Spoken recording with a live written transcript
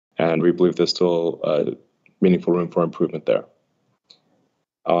and we believe there's still meaningful room for improvement there.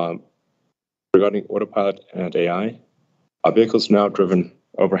 Regarding autopilot and AI, our vehicles now driven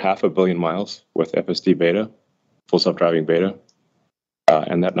over 500 million miles with FSD beta, full self-driving beta,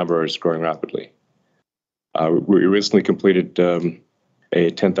 and that number is growing rapidly. We recently completed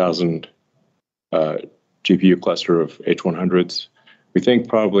a 10,000 GPU cluster of H100s. We think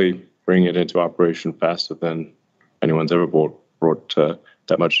probably bringing it into operation faster than anyone's ever brought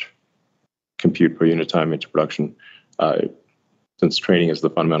that much compute per unit time into production, since training is the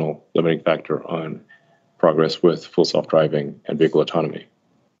fundamental limiting factor on progress with full self-driving and vehicle autonomy.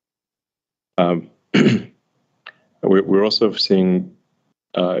 We're also seeing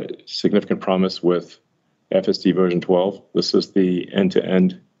significant promise with FSD version 12. This is the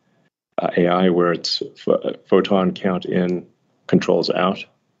end-to-end AI where it's photon count in, controls out.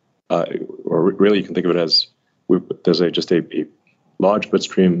 Or really, you can think of it as there's just a large bit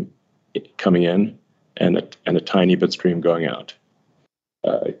stream coming in and a tiny bit stream going out,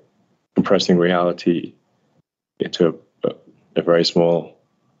 compressing reality into a very small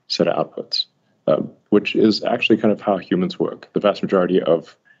set of outputs, which is actually kind of how humans work. The vast majority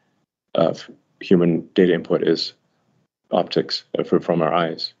of human data input is optics from our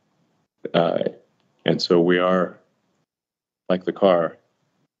eyes. And so we are, like the car,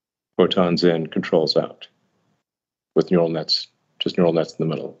 photons in, controls out, with neural nets, just neural nets in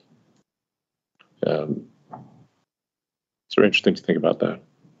the middle. It's very interesting to think about that.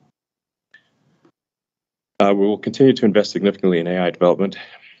 We will continue to invest significantly in AI development,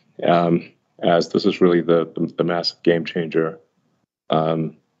 as this is really the massive game changer.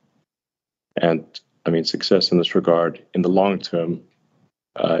 And I mean, success in this regard in the long term,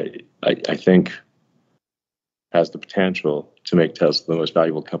 I think, has the potential to make Tesla the most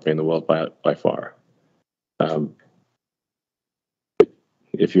valuable company in the world by far.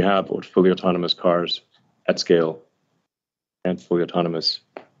 If you have fully autonomous cars at scale and fully autonomous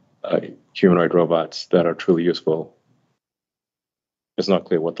humanoid robots that are truly useful, it's not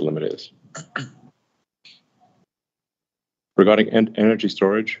clear what the limit is. Regarding energy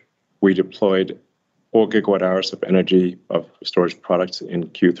storage, we deployed 4 gigawatt hours of energy of storage products in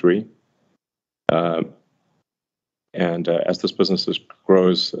Q3. And as this business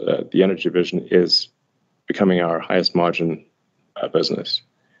grows, the energy division is becoming our highest margin business.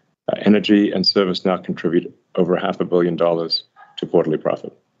 Energy and service now contribute over $500 million to quarterly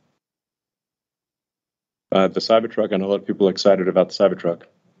profit. The Cybertruck, I know a lot of people are excited about the Cybertruck.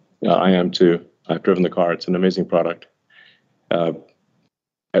 I am too. I've driven the car. It's an amazing product. I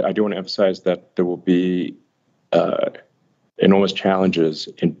do want to emphasize that there will be enormous challenges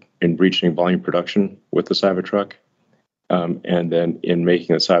in reaching volume production with the Cybertruck, and then in making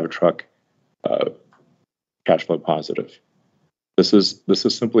the Cybertruck cash flow positive. This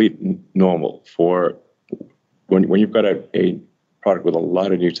is simply normal for when you've got a product with a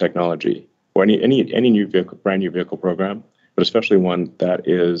lot of new technology, or any new vehicle, brand new vehicle program, but especially one that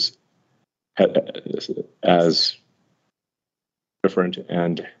is as different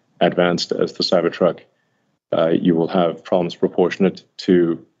and advanced as the Cybertruck, you will have problems proportionate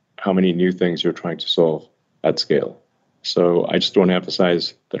to how many new things you're trying to solve at scale. So I just want to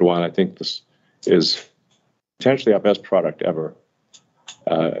emphasize that while I think this is potentially our best product ever,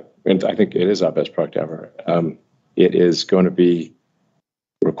 and I think it is our best product ever, it is going to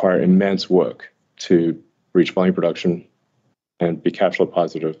require immense work to reach volume production and be cash flow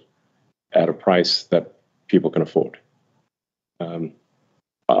positive at a price that people can afford.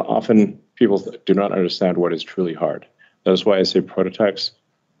 Often people do not understand what is truly hard. That's why I say prototypes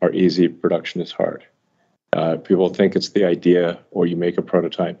are easy, production is hard. People think it's the idea, or you make a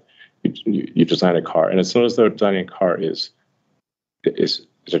prototype, you design a car, and it's not as though designing a car is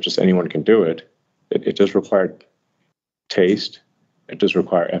that just anyone can do it. It does require taste. It does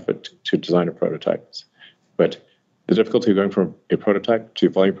require effort to design a prototype. But the difficulty of going from a prototype to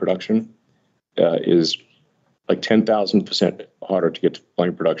volume production is like 10,000% harder to get to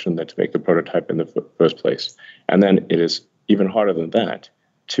volume production than to make the prototype in the first place. And then it is even harder than that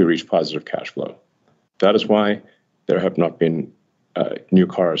to reach positive cash flow. That is why there have not been new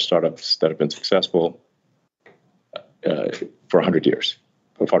car startups that have been successful for 100 years,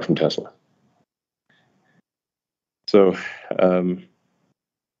 apart from Tesla. So,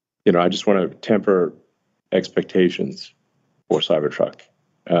 I just want to temper expectations for Cybertruck.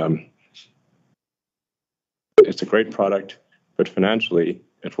 It's a great product, but financially,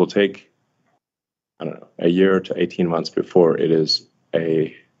 it will take, a year to 18 months before it is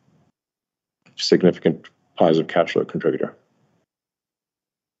a significant positive cash flow contributor.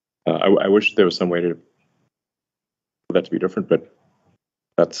 I wish there was some way for that to be different, but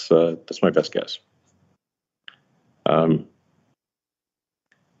That's my best guess.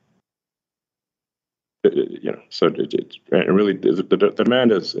 So really the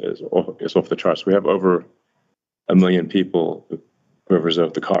demand is off the charts. We have over 1 million people who have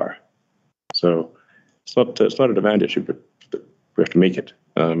reserved the car. So it's not a demand issue, but we have to make it,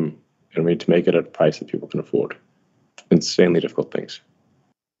 and we need to make it at a price that people can afford. Insanely difficult things.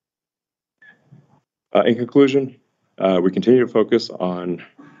 In conclusion, we continue to focus on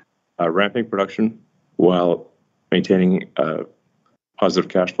ramping production while maintaining positive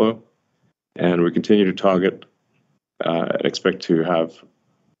cash flow, and we continue to target and expect to have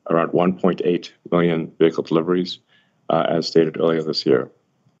around 1.8 million vehicle deliveries, as stated earlier this year.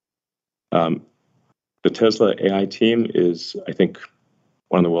 The Tesla AI team is, I think,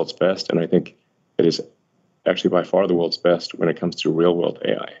 one of the world's best, and I think it is actually by far the world's best when it comes to real-world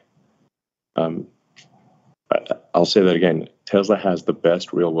AI. I'll say that again. Tesla has the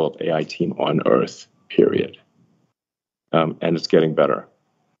best real-world AI team on Earth, period. And it's getting better.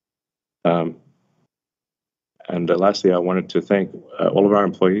 And lastly, I wanted to thank all of our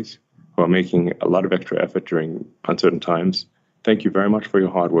employees who are making a lot of extra effort during uncertain times. Thank you very much for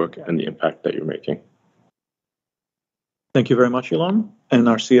your hard work and the impact that you're making. Thank you very much, Elon. And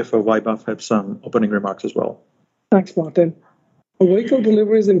our CFO, Vaibhav, have some opening remarks as well. Thanks, Martin. Our vehicle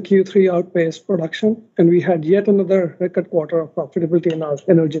deliveries in Q3 outpaced production, and we had yet another record quarter of profitability in our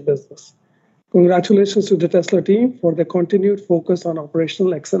energy business. Congratulations to the Tesla team for their continued focus on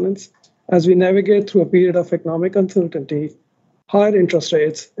operational excellence as we navigate through a period of economic uncertainty, higher interest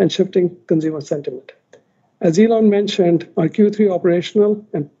rates, and shifting consumer sentiment. As Elon mentioned, our Q3 operational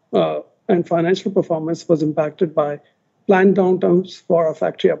and financial performance was impacted by planned downtimes for our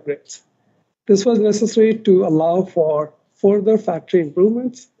factory upgrades. This was necessary to allow for further factory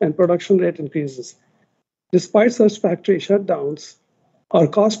improvements and production rate increases. Despite such factory shutdowns, our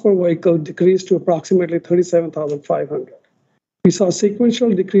cost per vehicle decreased to approximately $37,500. We saw sequential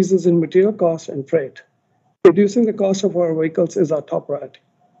decreases in material costs and freight. Reducing the cost of our vehicles is our top priority.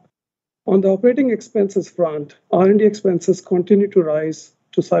 On the operating expenses front, R&D expenses continue to rise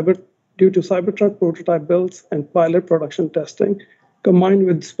due to Cybertruck prototype builds and pilot production testing, combined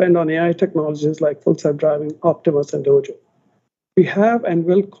with spend on AI technologies like full self-driving, Optimus, and Dojo. We have and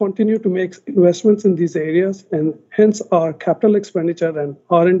will continue to make investments in these areas, and hence our capital expenditure and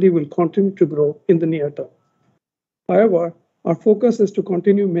R&D will continue to grow in the near term. However, our focus is to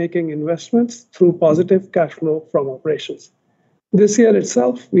continue making investments through positive cash flow from operations. This year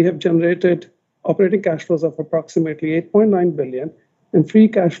itself, we have generated operating cash flows of approximately $8.9 billion and free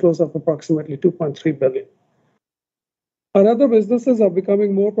cash flows of approximately $2.3 billion. Our other businesses are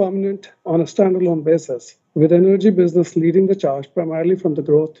becoming more prominent on a standalone basis, with energy business leading the charge primarily from the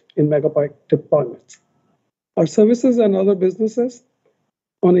growth in megabyte deployments. Our services and other businesses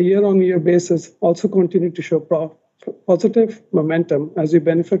on a year-on-year basis also continue to show positive momentum as we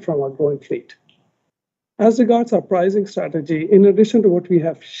benefit from our growing fleet. As regards our pricing strategy, in addition to what we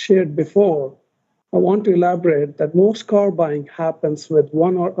have shared before, I want to elaborate that most car buying happens with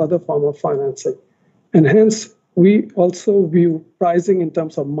one or other form of financing, and hence we also view pricing in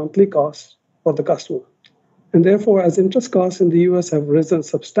terms of monthly costs for the customer. And therefore, as interest costs in the US have risen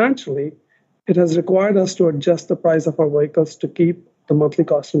substantially, it has required us to adjust the price of our vehicles to keep the monthly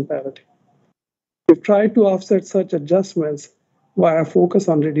cost in parity. We've tried to offset such adjustments via focus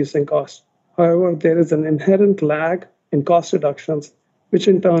on reducing costs. However, there is an inherent lag in cost reductions, which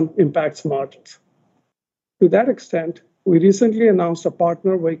in turn impacts margins. To that extent, we recently announced a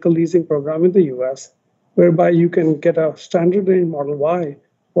partner vehicle leasing program in the US, whereby you can get a standard range Model Y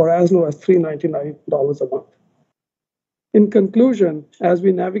for as low as $399 a month. In conclusion, as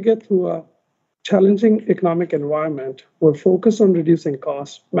we navigate through a challenging economic environment, we're focused on reducing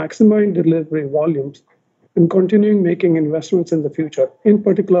costs, maximizing delivery volumes, and continuing making investments in the future, in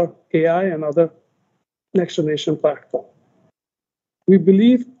particular AI and other next-generation platforms. We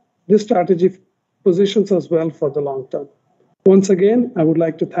believe this strategy positions us well for the long term. Once again, I would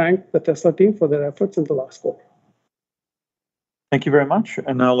like to thank the Tesla team for their efforts in the last quarter. Thank you very much.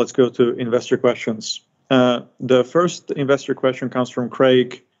 And now let's go to investor questions. The first investor question comes from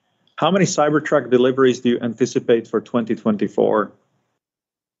Craig. How many Cybertruck deliveries do you anticipate for 2024?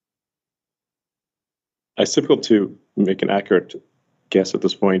 It's difficult to make an accurate guess at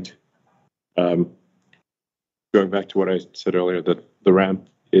this point. Going back to what I said earlier, that the ramp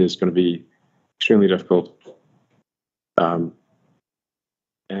is going to be extremely difficult. Like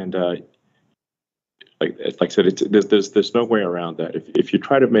I said, there's no way around that. If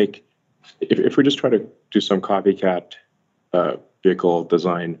we just try to do some copycat vehicle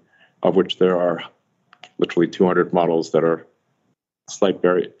design, of which there are literally 200 models that are slight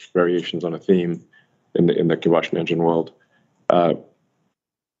variations on a theme in the combustion engine world,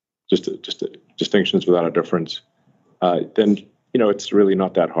 just distinctions without a difference, then it's really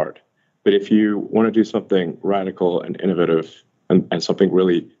not that hard. But if you want to do something radical and innovative and something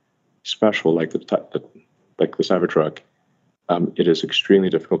really special like the Cybertruck, it is extremely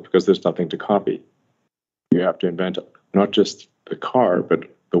difficult because there's nothing to copy. You have to invent not just the car, but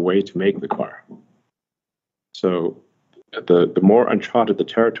the way to make the car. So the more uncharted the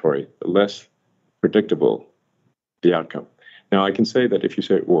territory, the less predictable the outcome. Now, I can say that if you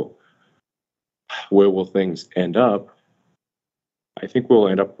say, well, where will things end up? I think we'll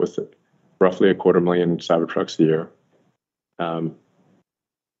end up with roughly 250,000 Cybertrucks a year. But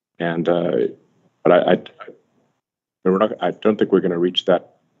I don't think we're going to reach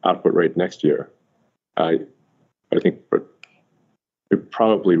that output rate next year. I think we'll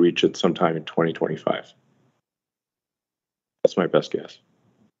probably reach it sometime in 2025. That's my best guess.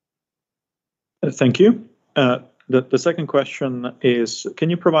 Thank you. The second question is, can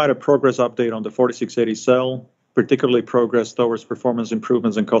you provide a progress update on the 4680 cell, particularly progress towards performance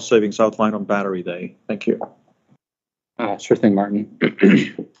improvements and cost savings outlined on Battery Day? Thank you. Sure thing, Martin.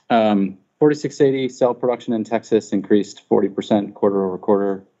 4680 cell production in Texas increased 40% quarter over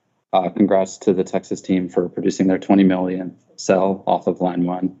quarter. Congrats to the Texas team for producing their 20 million cell off of line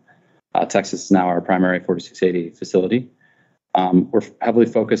 1. Texas is now our primary 4680 facility. We're heavily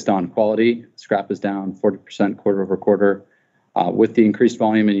focused on quality. Scrap is down 40% quarter over quarter. With the increased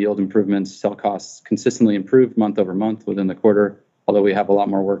volume and yield improvements, cell costs consistently improved month over month within the quarter, although we have a lot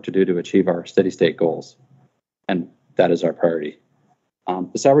more work to do to achieve our steady state goals. And that is our priority.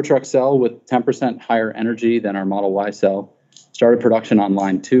 The Cybertruck cell, with 10% higher energy than our Model Y cell, started production on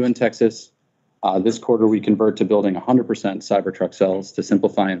line 2 in Texas. This quarter, we convert to building 100% Cybertruck cells to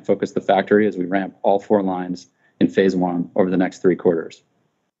simplify and focus the factory as we ramp all 4 lines in phase 1 over the next 3 quarters.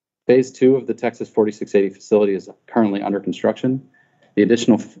 Phase 2 of the Texas 4680 facility is currently under construction. The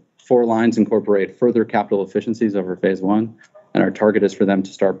additional 4 lines incorporate further capital efficiencies over phase 1, and our target is for them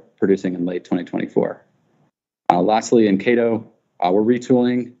to start producing in late 2024. Lastly, in Cato, we're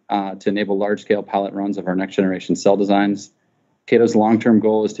retooling to enable large-scale pilot runs of our next-generation cell designs. Cato's long-term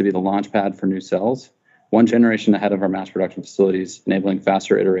goal is to be the launch pad for new cells, 1 generation ahead of our mass production facilities, enabling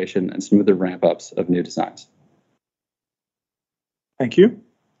faster iteration and smoother ramp-ups of new designs. Thank you.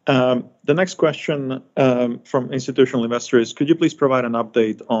 The next question from institutional investors, could you please provide an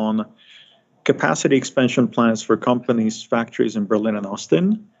update on capacity expansion plans for companies' factories in Berlin and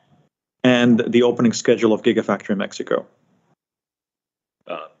Austin, and the opening schedule of Gigafactory Mexico?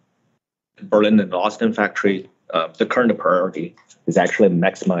 Berlin and Austin factory, the current priority is actually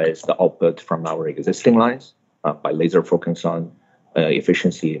maximize the output from our existing lines by laser focus on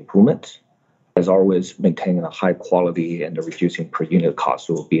efficiency improvement. As always, maintaining a high quality and reducing per unit cost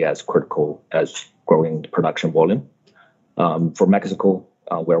will be as critical as growing the production volume. For Mexico,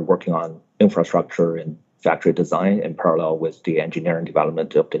 we're working on infrastructure and factory design in parallel with the engineering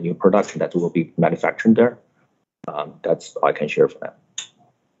development of the new production that will be manufactured there. That's all I can share for that.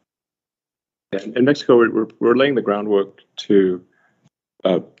 In Mexico, we're laying the groundwork to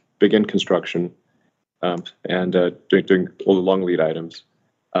begin construction and doing all the long lead items.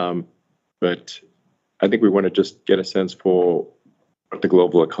 But I think we want to just get a sense for what the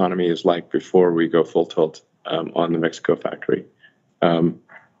global economy is like before we go full tilt on the Mexico factory. I'm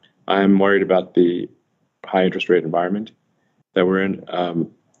worried about the high interest rate environment that we're in. I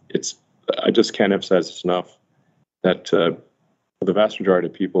just can't emphasize this enough that for the vast majority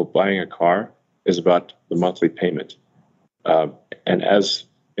of people, buying a car is about the monthly payment. And as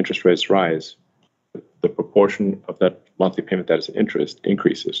interest rates rise, the proportion of that monthly payment that is interest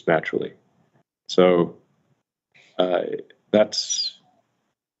increases naturally. So that's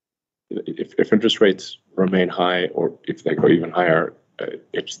if interest rates remain high, or if they go even higher,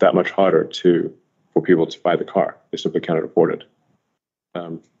 it's that much harder for people to buy the car. They simply cannot afford it.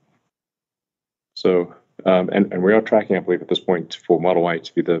 And we are tracking, I believe, at this point for Model Y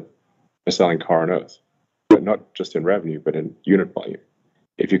to be the best-selling car on Earth, but not just in revenue, but in unit volume.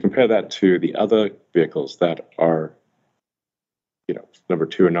 If you compare that to the other vehicles that are, number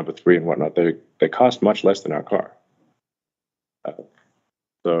 2 and number 3 and whatnot, they cost much less than our car.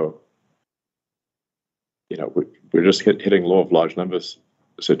 So we're just hitting law of large numbers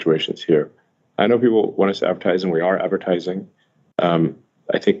situations here. I know people want us to advertise, and we are advertising. I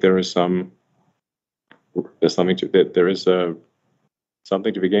think there is something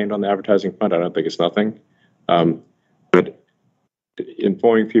to be gained on the advertising front. I don't think it's nothing. But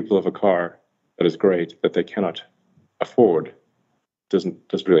informing people of a car that is great that they cannot afford doesn't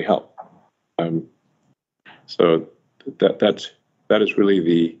really help. So that's that is really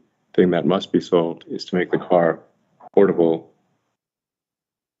the thing that must be solved, is to make the car affordable,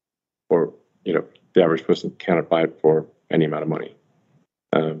 or the average person cannot buy it for any amount of money,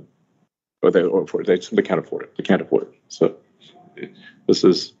 or they simply can't afford it. They can't afford it. So this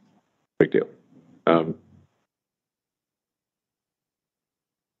is a big deal.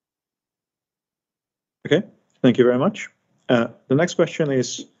 Okay, thank you very much. The next question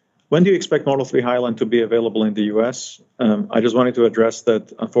is, when do you expect Model 3 Highland to be available in the US? I just wanted to address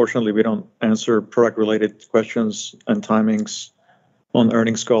that, unfortunately, we don't answer product-related questions and timings on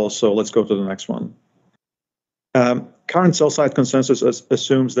earnings calls, so let's go to the next one. Current sell-side consensus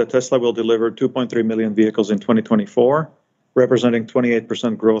assumes that Tesla will deliver 2.3 million vehicles in 2024, representing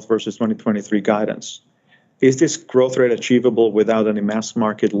 28% growth versus 2023 guidance. Is this growth rate achievable without any mass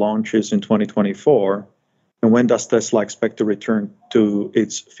market launches in 2024? And when does Tesla expect to return to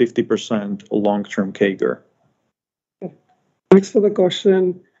its 50% long-term CAGR? Thanks for the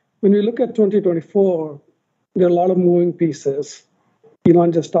question. When we look at 2024, there are a lot of moving pieces.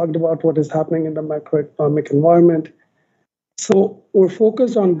 Elon just talked about what is happening in the macroeconomic environment. So we're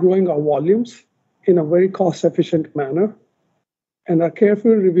focused on growing our volumes in a very cost-efficient manner and are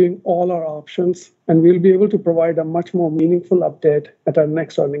carefully reviewing all our options, and we'll be able to provide a much more meaningful update at our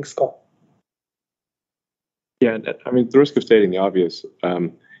next earnings call. Yeah, I mean, the risk of stating the obvious,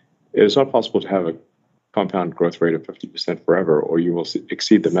 it is not possible to have a compound growth rate of 50% forever, or you will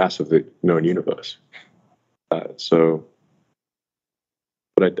exceed the mass of the known universe. But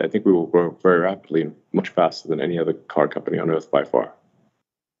I think we will grow very rapidly and much faster than any other car company on Earth by far.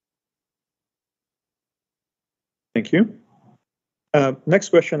 Thank you. Next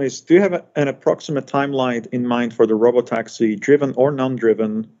question is, do you have an approximate timeline in mind for the robotaxi, driven or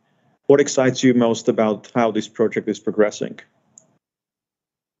non-driven? What excites you most about how this project is progressing?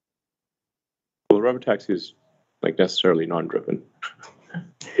 Well, the robotaxi is necessarily non-driven.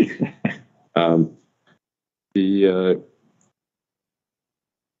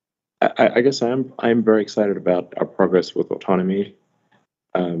 I guess I'm very excited about our progress with autonomy.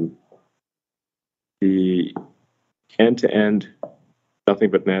 The end-to-end, nothing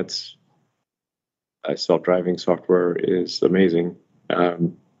but nets, self-driving software is amazing.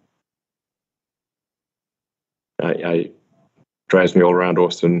 I drives me all around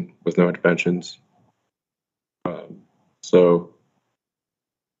Austin with no interventions. So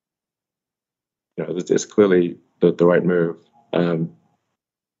it's clearly the right move.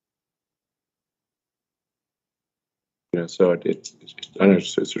 So it's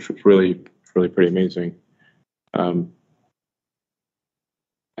really pretty amazing. And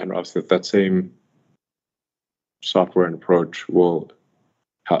obviously that same software and approach will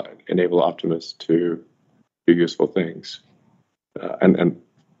enable Optimus to do useful things, and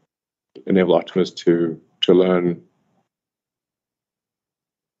enable Optimus to learn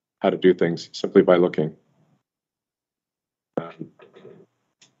how to do things simply by looking.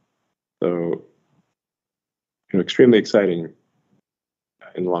 So extremely exciting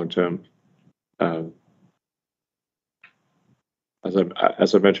in the long term. As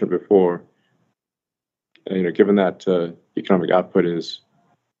I mentioned before, given that economic output is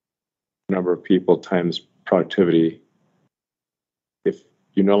number of people times productivity, if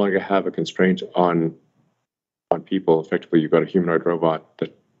you no longer have a constraint on people, effectively you've got a humanoid robot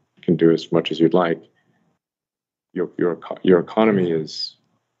that can do as much as you'd like. Your economy is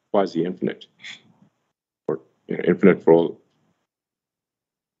quasi infinite, or infinite for all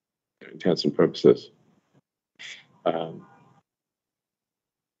intents and purposes.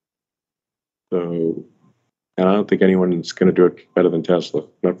 And I don't think anyone's going to do it better than Tesla,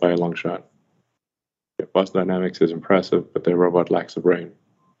 not by a long shot. Boston Dynamics is impressive, but their robot lacks a brain.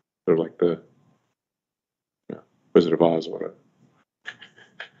 They're like the Wizard of Oz or whatever.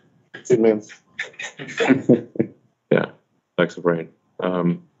 Yeah, lacks a brain.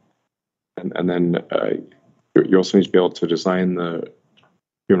 And then you also need to be able to design the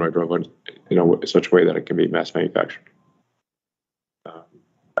humanoid robot in such a way that it can be mass manufactured.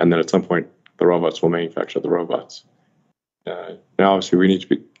 And then at some point, the robots will manufacture the robots. Now, obviously, we need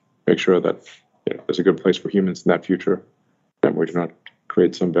to make sure that there's a good place for humans in that future, and we do not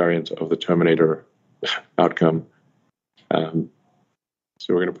create some variant of the Terminator outcome. So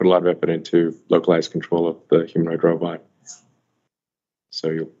we're going to put a lot of effort into localized control of the humanoid robot.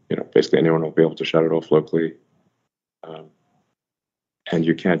 So basically anyone will be able to shut it off locally, and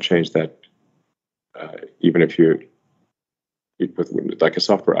you can't change that even if you. With like a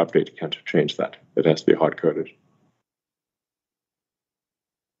software update, you can't change that. It has to be hard-coded.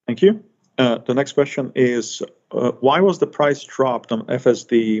 Thank you. The next question is, why was the price dropped on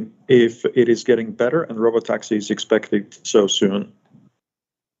FSD if it is getting better and robotaxi is expected so soon?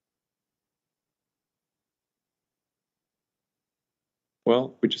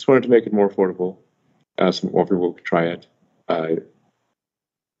 Well, we just wanted to make it more affordable, so more people could try it.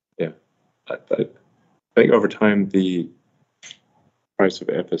 Yeah, I think over time the price of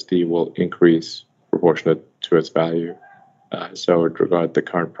FSD will increase proportionate to its value. So I would regard the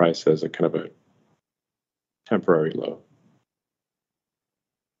current price as a kind of a temporary low.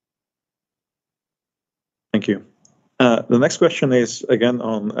 Thank you. The next question is again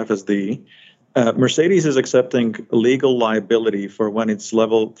on FSD. Mercedes is accepting legal liability for when its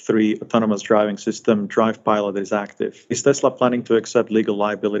level 3 autonomous driving system Drive Pilot is active. Is Tesla planning to accept legal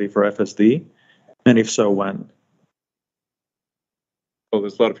liability for FSD? And if so, when? Well,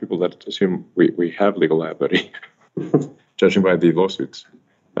 there's a lot of people that assume we have legal liability, judging by the lawsuits.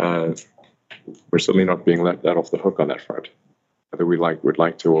 We're certainly not being let off the hook on that front, whether we would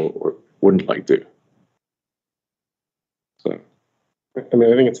like to or wouldn't like to. So, I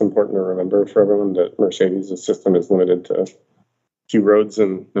mean, I think it's important to remember for everyone that Mercedes' system is limited to a few roads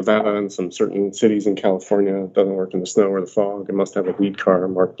in Nevada and some certain cities in California. It doesn't work in the snow or the fog. It must have a lead car,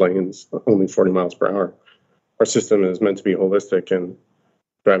 marked lanes, only 40 miles per hour. Our system is meant to be holistic and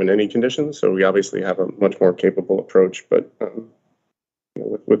drive in any conditions, so we obviously have a much more capable approach, but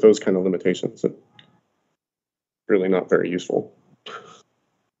with those kind of limitations, it's really not very useful.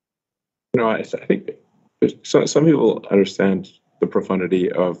 I think some people understand the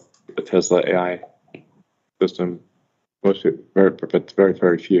profundity of the Tesla AI system, but very,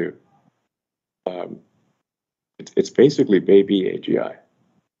 very few. It's basically baby AGI.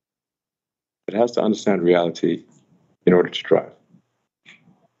 It has to understand reality in order to drive.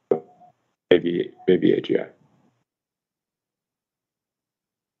 Baby AGI.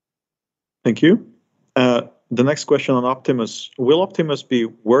 Thank you. The next question on Optimus. Will Optimus be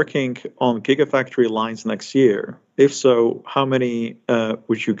working on Gigafactory lines next year? If so, how many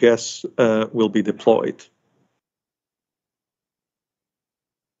would you guess will be deployed?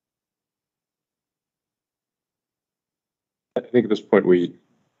 I think at this point we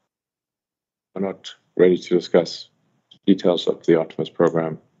are not ready to discuss details of the Optimus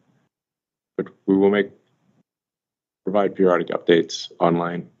program, but we will provide periodic updates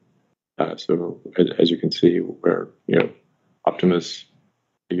online. So as you can see, where Optimus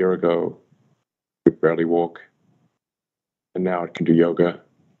a year ago could barely walk, and now it can do yoga.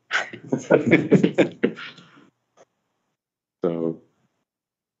 So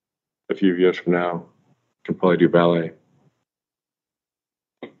a few years from now, it can probably do ballet.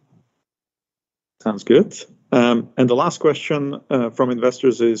 Sounds good. And the last question from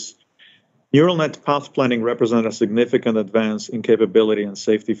investors is, neural net path planning represents a significant advance in capability and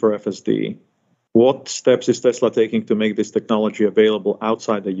safety for FSD. What steps is Tesla taking to make this technology available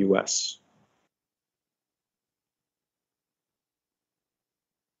outside the US?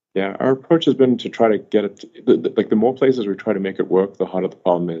 Yeah, our approach has been to try to get it, the more places we try to make it work, the harder the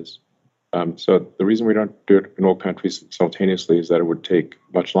problem is. So the reason we don't do it in all countries simultaneously is that it would take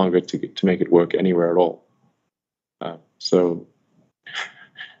much longer to make it work anywhere at all.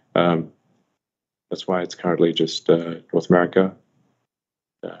 That's why it's currently just North America.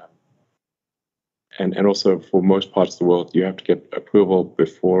 And also for most parts of the world, you have to get approval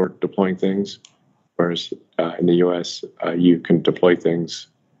before deploying things, whereas in the US, you can deploy things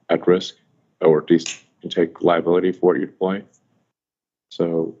at risk, or at least you can take liability for what you deploy.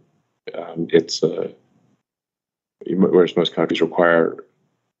 So whereas most countries require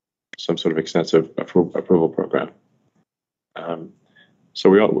some sort of extensive approval program. So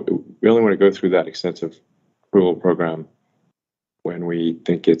we only want to go through that extensive approval program when we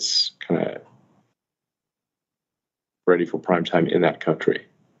think it's kind of ready for prime time in that country.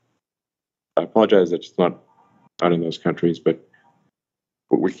 I apologize that it's not in those countries, but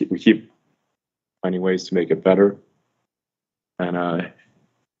we keep finding ways to make it better, and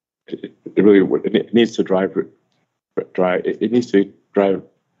it needs to drive. It needs to drive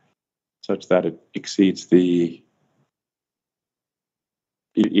such that it exceeds the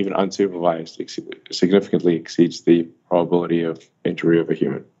even unsupervised, significantly exceeds the probability of injury of a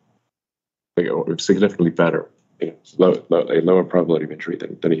human. Or significantly better, a lower probability of injury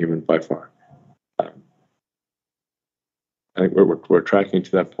than a human by far. I think we're tracking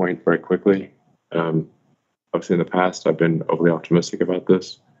to that point very quickly. Obviously, in the past, I've been overly optimistic about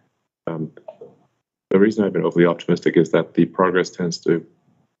this. The reason I've been overly optimistic is that the progress tends to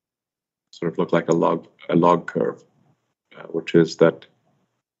sort of look like a log curve, which is that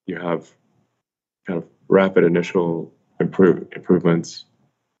you have kind of rapid initial improvements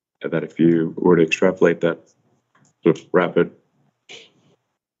that if you were to extrapolate that sort of rapid,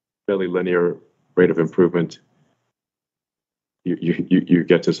 fairly linear rate of improvement, you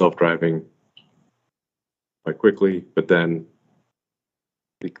get to self-driving quite quickly, but then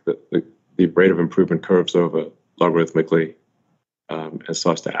the rate of improvement curves over logarithmically and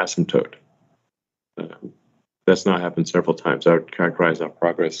starts to asymptote. That's now happened several times. I would characterize our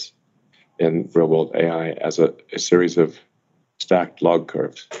progress in real-world AI as a series of stacked log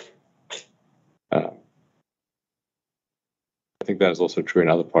curves. I think that is also true in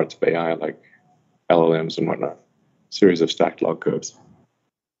other parts of AI, like LLMs and whatnot. Series of stacked log curves.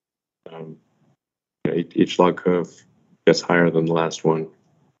 Each log curve gets higher than the last one.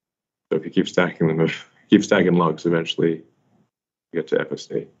 So if you keep stacking them, keep stacking logs, eventually you get to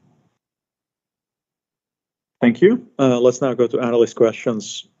FSD. Thank you. Let's now go to analyst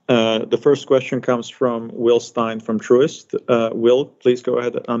questions. The first question comes from Will Stein from Truist. Will, please go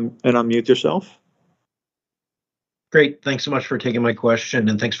ahead and unmute yourself. Great. Thanks so much for taking my question,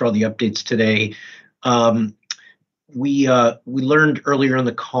 and thanks for all the updates today. We learned earlier in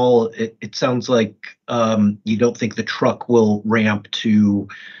the call, it sounds like you don't think the truck will ramp to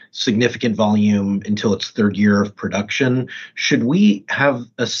significant volume until its third year of production. Should we have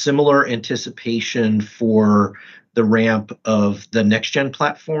a similar anticipation for the ramp of the next-gen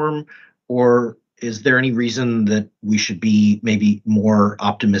platform, or is there any reason that we should be maybe more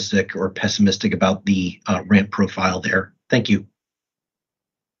optimistic or pessimistic about the ramp profile there? Thank you.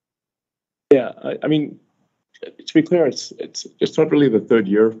 Yeah, I mean, to be clear, it's not really the third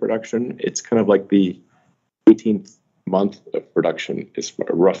year of production. It's kind of like the 18th month of production is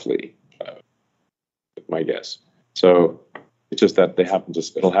roughly my guess. So it's just that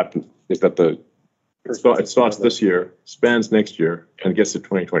it'll happen is that it starts this year, spans next year, and gets to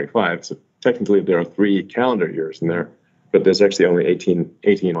 2025. So technically there are 3 calendar years in there, but there's actually only 18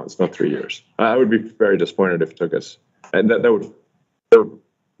 months, not 3 years. I would be very disappointed if it took us, and that would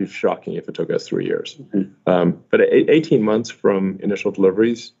be shocking if it took us 3 years. But 18 months from initial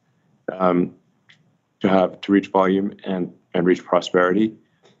deliveries to reach volume and reach prosperity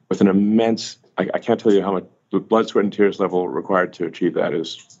with an immense, I can't tell you how much the blood, sweat, and tears level required to achieve that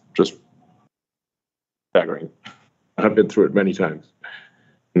is just staggering. I've been through it many times.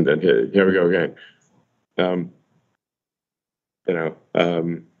 And then here we go again.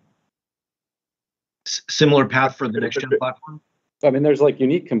 Similar path for the next-gen platform? I mean, there's like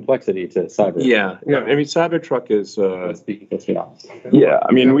unique complexity to Cyber. Yeah. I mean, Cybertruck is. Yeah,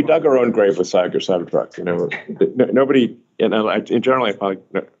 I mean, we dug our own grave with Cybertruck. Nobody, in general, I probably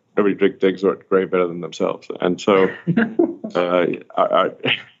nobody digs their grave better than themselves, and so, it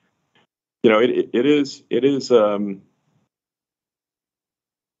is.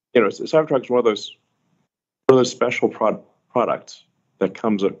 Cybertruck is one of those special products that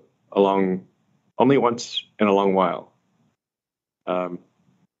comes along only once in a long while. And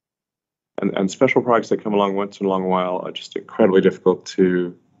special products that come along once in a long while are just incredibly difficult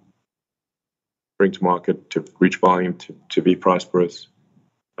to bring to market, to reach volume, to be prosperous.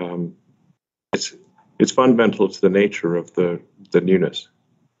 It's fundamental to the nature of the newness.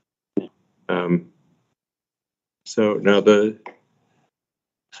 So now the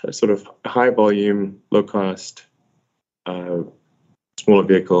sort of high volume, low cost, smaller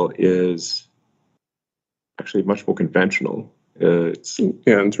vehicle is actually much more conventional.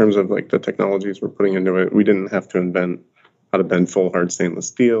 In terms of like the technologies we're putting into it, we didn't have to invent how to bend full hard stainless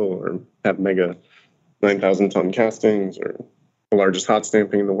steel or have mega 9,000 ton castings or the largest hot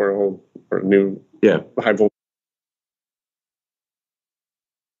stamping in the world or new high voltage.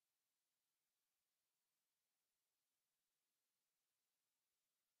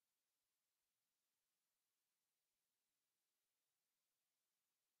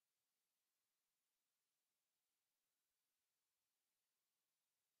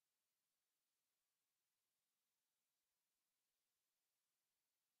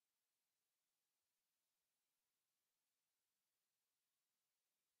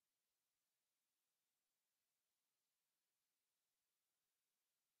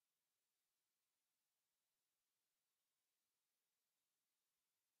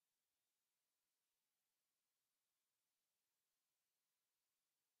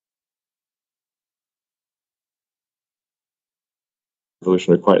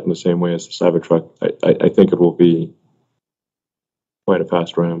 Revolutionary quite in the same way as the Cybertruck. I think it will be quite a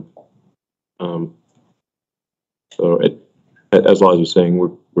fast ramp. As Lars was saying,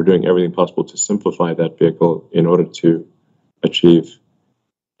 we're doing everything possible to simplify that vehicle in order to achieve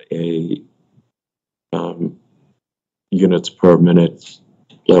a units per minute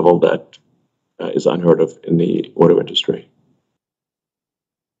level that is unheard of in the auto industry.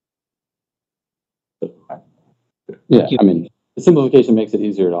 Yeah, I mean, the simplification makes it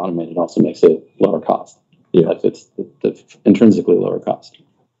easier to automate. It also makes it lower cost. Yeah, it's the intrinsically lower cost.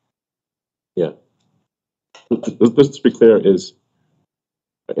 Yeah. Let's be clear, is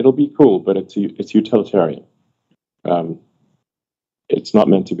it'll be cool, but it's utilitarian. It's not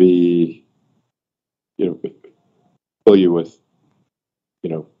meant to be, fill you with,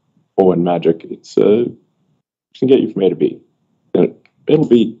 awe and magic. It's can get you from A to B. And it'll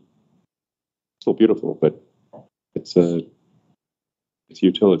be still beautiful, but it's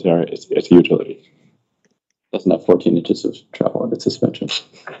utilitarian. It's a utility. Doesn't have 14 inches of travel on its suspension.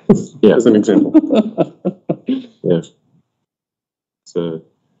 Yeah, as an example. Yeah. The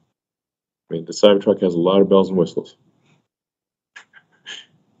Cybertruck has a lot of bells and whistles.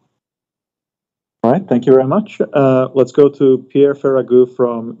 All right, thank you very much. Let's go to Pierre Ferragut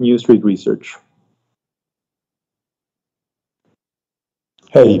from New Street Research.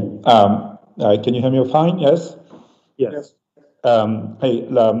 Hey, can you hear me fine? Yes? Yes. Hey,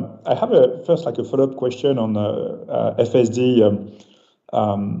 I have a follow-up question on FSD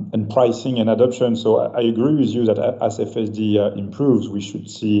and pricing and adoption. So I agree with you that as FSD improves, we should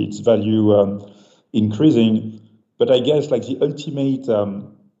see its value increasing. But I guess the ultimate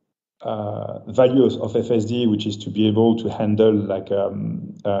value of FSD, which is to be able to handle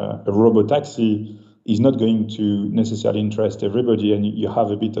a robo-taxi, is not going to necessarily interest everybody. And you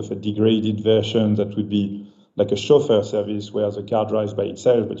have a bit of a degraded version that would be like a chauffeur service where the car drives by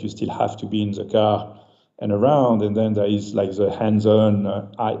itself, but you still have to be in the car and around. And then there is the hands-on,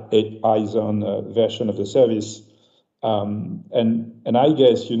 eyes-on version of the service. And I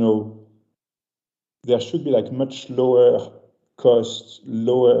guess, there should be much lower cost,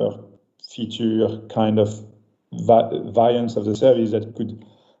 lower feature kind of variants of the service that could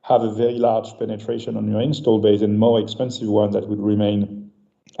have a very large penetration on your install base, and more expensive one that would remain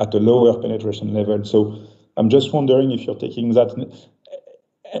at a lower penetration level. So I'm just wondering if you're taking that.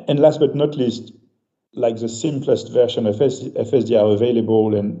 And last but not least, the simplest version of FSD are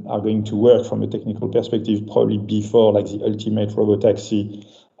available and are going to work from a technical perspective probably before the ultimate robotaxi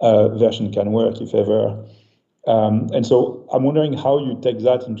version can work, if ever. And so I'm wondering how you take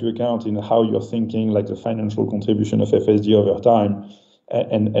that into account in how you're thinking the financial contribution of FSD over time,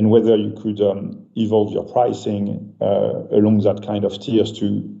 and whether you could evolve your pricing along that kind of tiers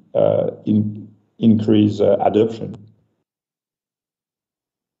to increase adoption.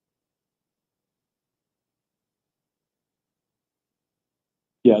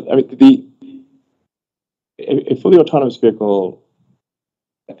 Yeah, a fully autonomous vehicle.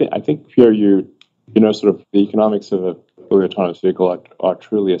 I think here sort of the economics of a fully autonomous vehicle are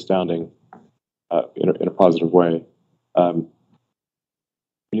truly astounding in a positive way. When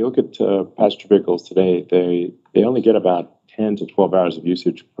you look at passenger vehicles today, they only get about 10 to 12 hours of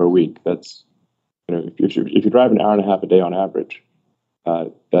usage per week. That's if you drive an hour and a half a day on average,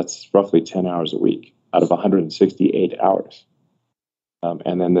 that's roughly 10 hours a week out of 168 hours.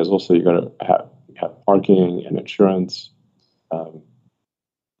 And then there's also you got to have parking and insurance.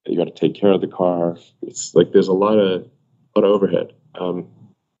 You got to take care of the car. It's there's a lot of overhead.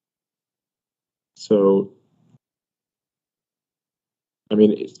 So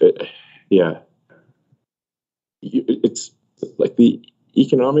it's the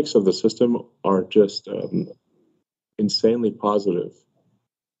economics of the system are just insanely positive.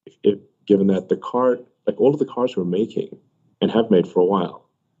 If given that the car, all of the cars we're making and have made for a while,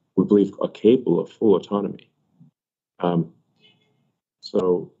 we believe are capable of full autonomy.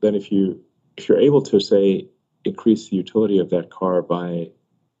 So then if you're able to say increase the utility of that car by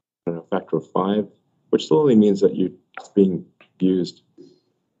a factor of 5, which still only means that it's being used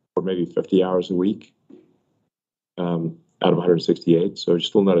for maybe 50 hours a week out of 168. So you're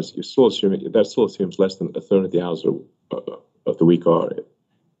still assuming that still assumes less than a third of the hours of the week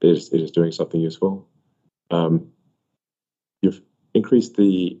is doing something useful. You've increased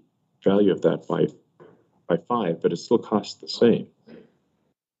the value of that by 5, but it still costs the same.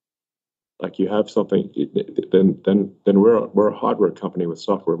 You have something, then we're a hardware company with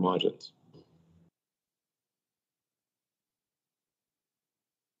software margins.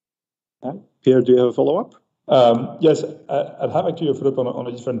 Pierre, do you have a follow-up? Yes, I'd have actually a follow-up on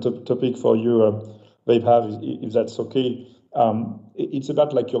a different topic for you, Vaibhav, if that's okay. It's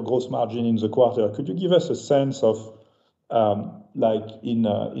about your gross margin in the quarter. Could you give us a sense of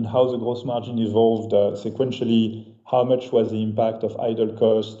in how the gross margin evolved sequentially? How much was the impact of idle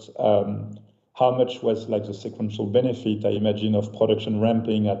costs? How much was the sequential benefit, I imagine, of production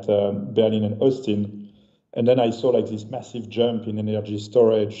ramping at Berlin and Austin? And then I saw this massive jump in energy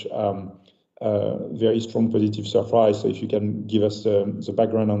storage, very strong positive surprise. So if you can give us the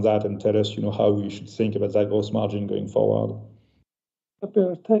background on that and tell us, how we should think about that gross margin going forward.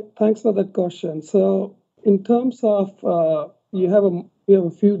 Thanks for that question. So in terms of you have a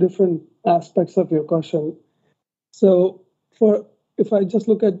few different aspects of your question. So if I just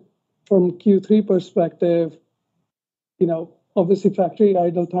look at from Q3 perspective, obviously factory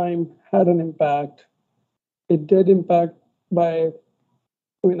idle time had an impact. It did impact by,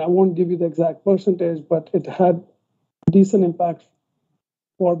 I won't give you the exact percentage, but it had decent impact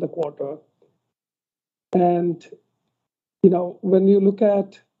for the quarter. And, when you look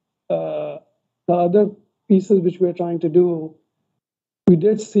at the other pieces which we're trying to do, we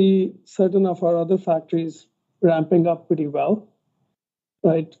did see certain of our other factories ramping up pretty well,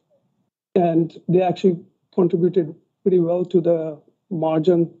 right? And they actually contributed pretty well to the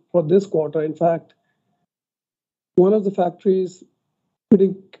margin for this quarter. In fact, one of the factories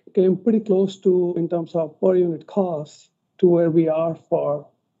came pretty close to, in terms of per unit costs, to where we are for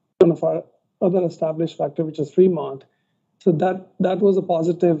one of our other established factory, which is Fremont. So that was a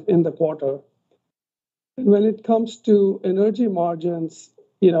positive in the quarter. And when it comes to energy margins,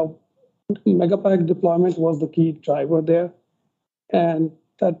 Megapack deployment was the key driver there. And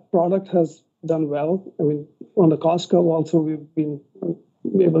that product has done well. On the cost curve also, we've been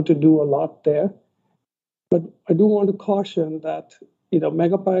able to do a lot there. But I do want to caution that,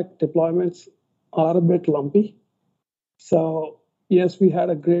 Megapack deployments are a bit lumpy. So yes, we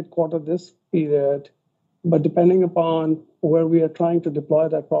had a great quarter this period, but depending upon where we are trying to deploy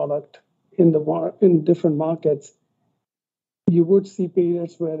that product in different markets, you would see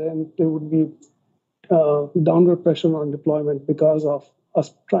periods wherein there would be downward pressure on deployment because of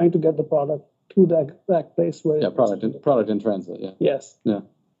us trying to get the product to that exact place where product in transit. Yeah. Yes. Yeah.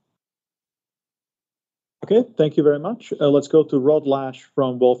 Okay, thank you very much. Let's go to Rod Lash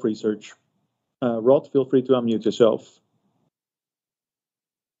from Wolfe Research. Rod, feel free to unmute yourself.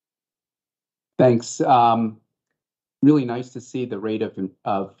 Thanks. Really nice to see the rate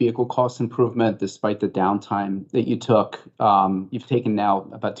of vehicle cost improvement despite the downtime that you took. You've taken now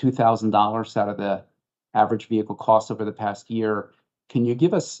about $2,000 out of the average vehicle cost over the past year. Can you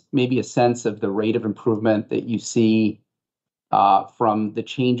give us maybe a sense of the rate of improvement that you see from the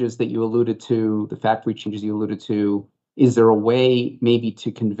changes that you alluded to, the factory changes you alluded to? Is there a way maybe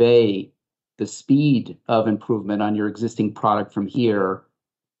to convey the speed of improvement on your existing product from here?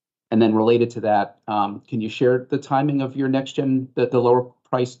 And then related to that, can you share the timing of your next gen, the lower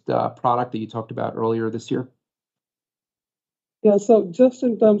priced product that you talked about earlier this year? Yeah, so just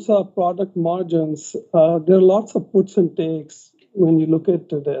in terms of product margins, there are lots of puts and takes when you look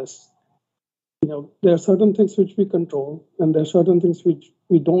into this. There are certain things which we control, and there are certain things which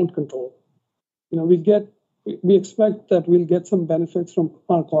we don't control. We expect that we'll get some benefits from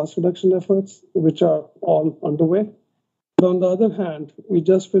our cost reduction efforts, which are all underway. But on the other hand, we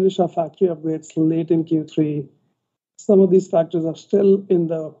just finished our factory upgrades late in Q3. Some of these factories are still in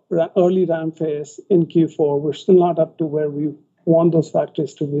the early ramp phase in Q4. We're still not up to where we want those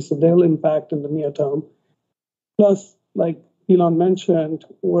factories to be, so they'll impact in the near term. Plus, like Elon mentioned,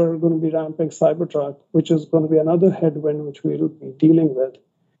 we're going to be ramping Cybertruck, which is going to be another headwind which we'll be dealing with.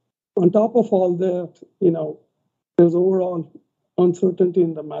 On top of all that, there's overall uncertainty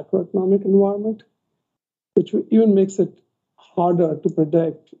in the macroeconomic environment, which even makes it harder to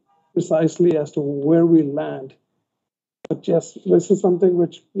predict precisely as to where we land. But yes, this is something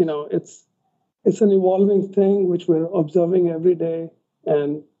which, it's an evolving thing which we're observing every day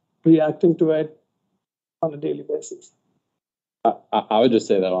and reacting to it on a daily basis. I would just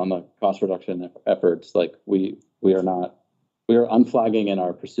say that on the cost reduction efforts, like we are unflagging in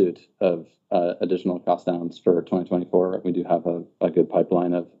our pursuit of additional cost downs for 2024. We do have a good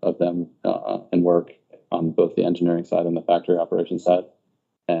pipeline of them in work on both the engineering side and the factory operations side.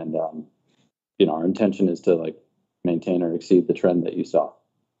 And, our intention is to maintain or exceed the trend that you saw.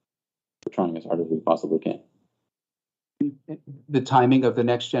 We're trying as hard as we possibly can. The timing of the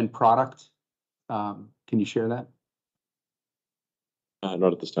next gen product, can you share that?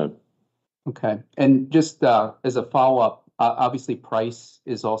 Not at this time. Okay. And just as a follow-up, obviously price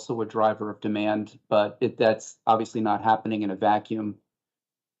is also a driver of demand, but that's obviously not happening in a vacuum.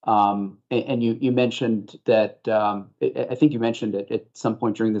 And you mentioned that, I think you mentioned it at some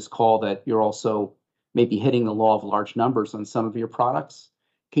point during this call that you're also maybe hitting the law of large numbers on some of your products.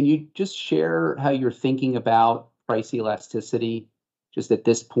 Can you just share how you're thinking about price elasticity just at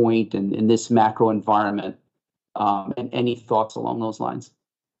this point and in this macro environment, and any thoughts along those lines?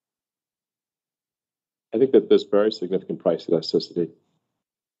 I think that there's very significant price elasticity.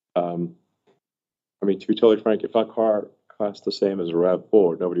 To be totally frank, if our car costs the same as a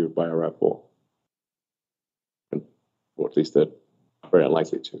RAV4, nobody would buy a RAV4. Or at least they're very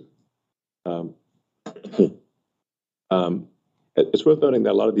unlikely to. It's worth noting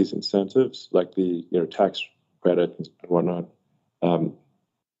that a lot of these incentives, like the tax credit and whatnot,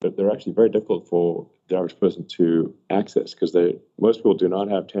 they're they're actually very difficult for the average person to access because most people do not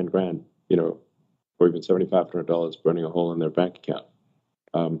have 10 grand, or even $7,500 burning a hole in their bank account.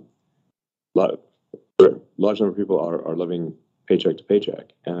 Large number of people are living paycheck to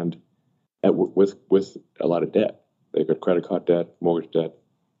paycheck and with a lot of debt. They've got credit card debt, mortgage debt.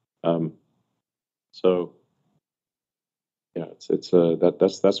 So yeah,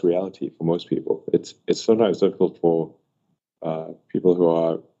 that's reality for most people. It's sometimes difficult for people who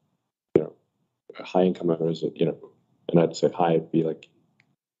are high income earners, and I'd say high would be like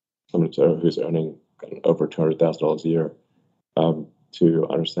someone who's earning over $200,000 a year, to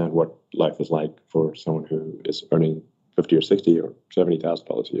understand what life is like for someone who is earning $50 or $60 or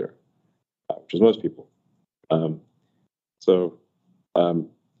 $70,000 a year, which is most people. So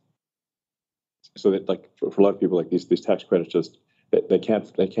that, like, for a lot of people, like these tax credits just they can't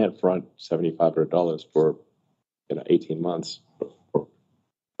front $7,500 for 18 months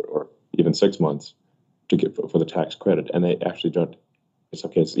or even 6 months to get for the tax credit, and they actually don't. It's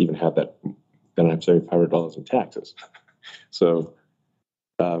okay to even have that. Then I have $7,500 in taxes. So,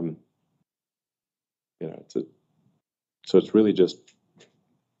 it's really just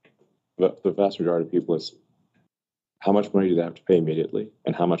the vast majority of people is how much money do they have to pay immediately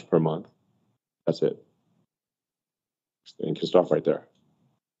and how much per month. That's it. And you can stop right there.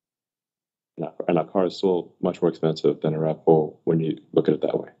 And a car is still much more expensive than a RAV4 when you look at it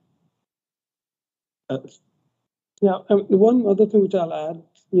that way. One other thing which I'll add,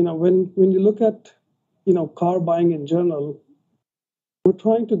 when you look at, car buying in general, we're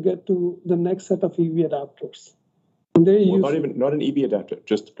trying to get to the next set of EV adapters. And not an EV adapter,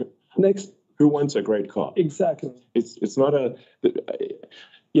 just next. Who wants a great car? Exactly. It's not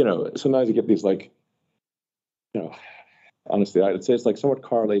sometimes you get these honestly, I'd say it's like somewhat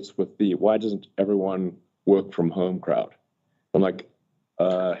correlates with the why doesn't everyone work from home crowd. I'm like,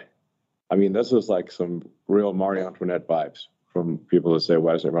 this is like some real Marie Antoinette vibes from people that say,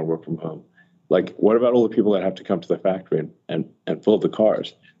 why doesn't everyone work from home? Like, what about all the people that have to come to the factory and fill the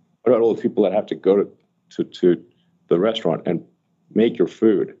cars? What about all the people that have to go to the restaurant and make your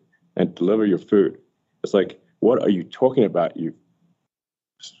food and deliver your food? It's like, what are you talking about?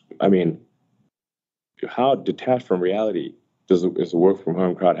 How detached from reality does the work from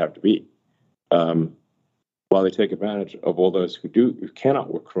home crowd have to be? While they take advantage of all those who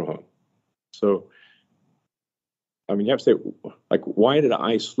cannot work from home. So, you have to say, like, why did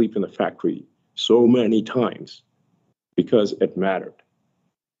I sleep in the factory so many times? Because it mattered.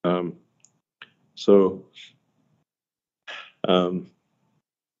 So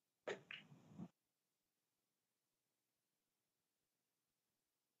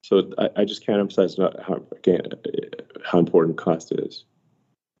I just can't emphasize how important cost is.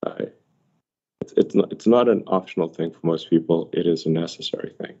 It's not an optional thing for most people. It is a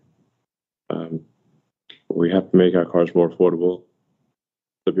necessary thing. We have to make our cars more affordable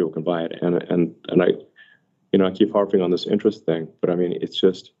so people can buy it. And I keep harping on this interest thing, but it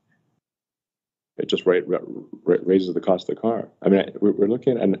just raises the cost of the car. We're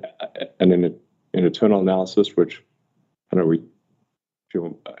looking at an internal analysis, which we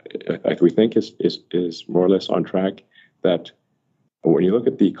think is more or less on track. That when you look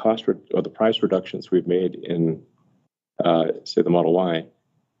at the cost or the price reductions we've made in, say, the Model Y,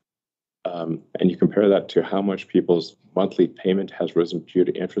 and you compare that to how much people's monthly payment has risen due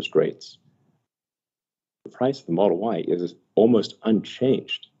to interest rates, the price of the Model Y is almost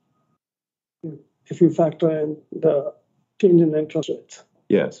unchanged. If you factor in the change in interest rates.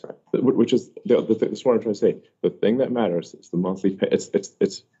 Yes, which is that's what I'm trying to say. The thing that matters is the monthly pay.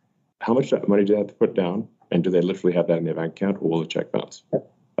 It's how much money do they have to put down, and do they literally have that in their bank account, or will the check bounce?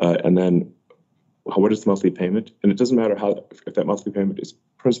 And then what is the monthly payment? And it doesn't matter if that monthly payment is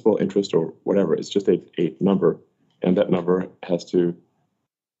principal, interest, or whatever. It's just a number, and that number has to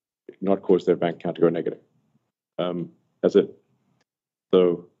not cause their bank account to go negative. That's it.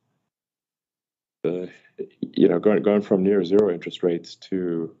 So, going from near zero interest rates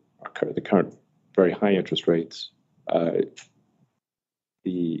to the current very high interest rates,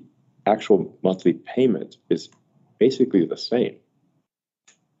 the actual monthly payment is basically the same.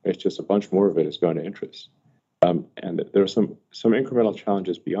 It's just a bunch more of it is going to interest. And there are some incremental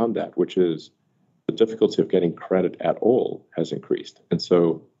challenges beyond that, which is the difficulty of getting credit at all has increased. And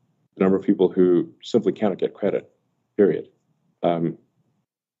so the number of people who simply cannot get credit, period. Even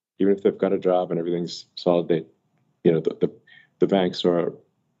if they've got a job and everything's solid, the banks are,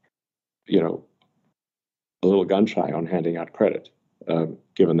 a little gun shy on handing out credit,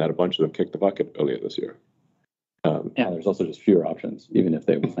 given that a bunch of them kicked the bucket earlier this year. There's also just fewer options. Even if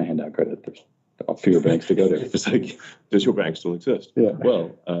they want to hand out credit, fewer banks to go there. It's like, does your bank still exist? Yeah.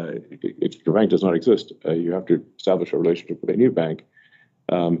 Well, if your bank does not exist, you have to establish a relationship with a new bank.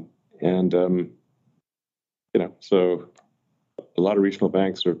 So a lot of regional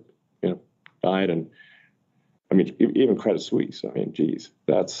banks are, died. And I mean, even Credit Suisse, I mean, geez,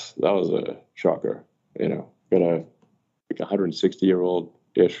 that was a shocker. Got a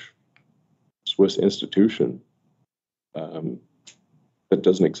 160-year-old-ish Swiss institution that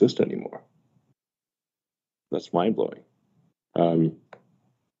doesn't exist anymore. That's mind-blowing. I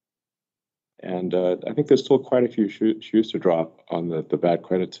think there's still quite a few shoes to drop on the bad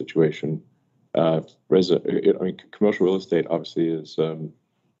credit situation. Commercial real estate obviously is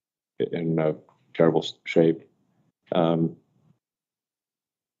in terrible shape.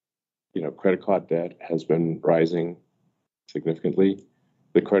 Credit card debt has been rising significantly.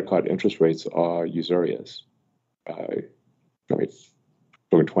 The credit card interest rates are usurious. Over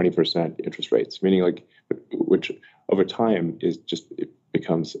 20% interest rates, meaning which over time it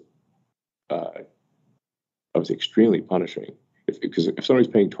becomes obviously extremely punishing. Because if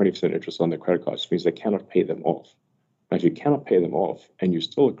somebody's paying 20% interest on their credit cards, it means they cannot pay them off. Now, if you cannot pay them off and you're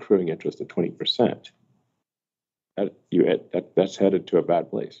still accruing interest at 20%, that's headed to a bad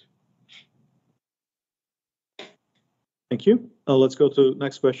place. Thank you. Let's go to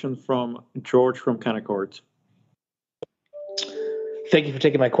next question from George from Canaccord. Thank you for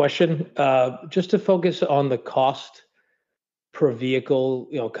taking my question. Just to focus on the cost per vehicle,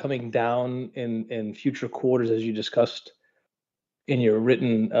 coming down in future quarters, as you discussed in your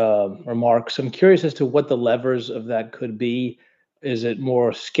written remarks. I'm curious as to what the levers of that could be. Is it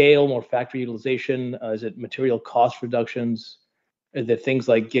more scale, more factory utilization? Is it material cost reductions? Are there things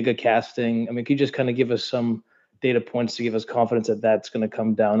like gigacasting? I mean, could you just kind of give us some data points to give us confidence that that's going to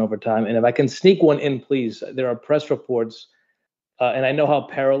come down over time? And if I can sneak one in, please. There are press reports, and I know how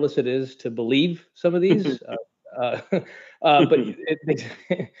perilous it is to believe some of these, but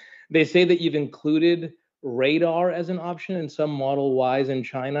they say that you've included radar as an option in some Model Ys in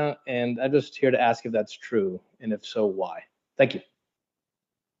China, and I'm just here to ask if that's true, and if so, why? Thank you.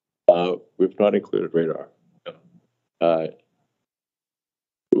 We've not included radar.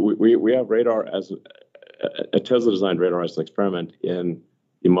 We have radar as a Tesla designed radar as an experiment in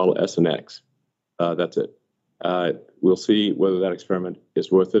the Model S and X. That's it. We'll see whether that experiment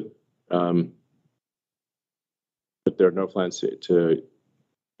is worth it. But there are no plans to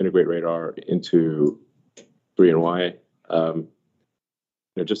integrate radar into 3 and Y.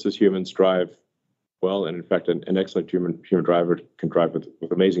 Just as humans drive well, and in fact, an excellent human driver can drive with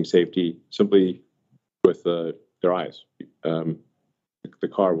amazing safety simply with their eyes. The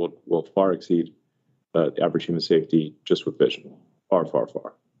car will far exceed the average human safety just with vision, far.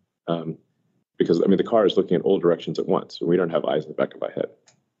 Because the car is looking in all directions at once, and we don't have eyes in the back of our head.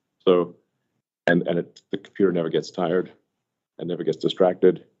 So, the computer never gets tired, and never gets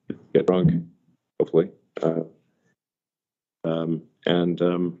distracted, get drunk, hopefully. So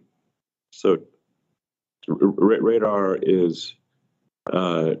radar is,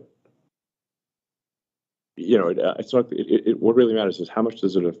 it's not. What really matters is how much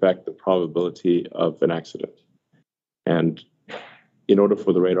does it affect the probability of an accident, and in order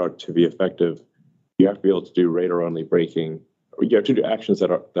for the radar to be effective, you have to be able to do radar-only braking, or you have to do actions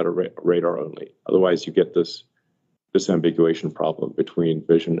that are radar-only. Otherwise, you get this disambiguation problem between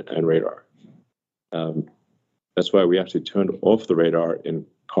vision and radar. That's why we actually turned off the radar in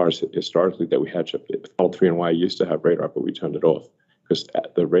cars historically that we had shipped. All 3 and Y used to have radar, but we turned it off because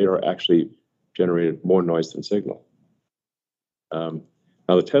the radar actually generated more noise than signal. Now,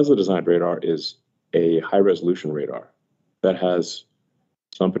 the Tesla designed radar is a high-resolution radar that has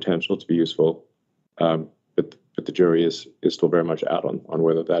some potential to be useful, but the jury is still very much out on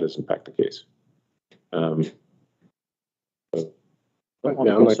whether that is in fact the case. On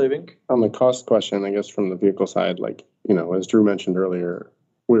the cost question, I guess from the vehicle side, as Drew mentioned earlier,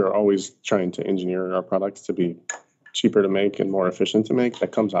 we are always trying to engineer our products to be cheaper to make and more efficient to make.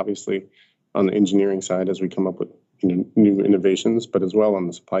 That comes obviously on the engineering side as we come up with new innovations, but as well on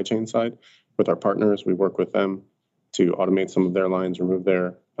the supply chain side with our partners. We work with them to automate some of their lines, remove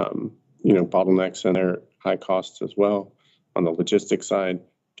their bottlenecks and their high costs as well. On the logistics side,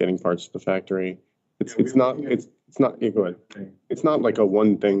 getting parts to the factory. It's not. Yeah, go ahead. It's not like a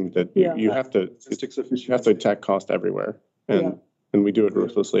one thing that you have to. You have to attack cost everywhere, and we do it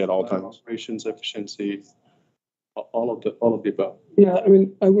ruthlessly at all times. Operations efficiency, all of the above. Yeah,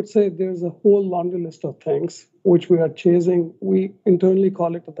 I would say there's a whole laundry list of things which we are chasing. We internally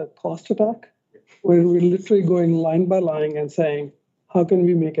call it the cost attack, where we're literally going line by line and saying, how can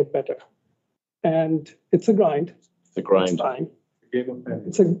we make it better? And it's a grind. The grind. It's time.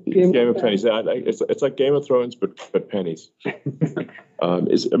 It's a game of pennies. It's like Game of Thrones, but pennies.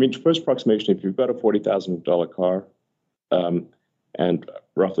 First approximation, if you've got a $40,000 car, and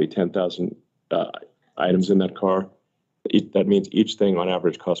roughly 10,000 items in that car, that means each thing on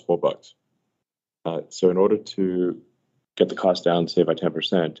average costs $4. So in order to get the cost down, say by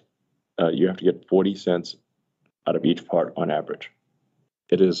 10%, you have to get 40 cents out of each part on average.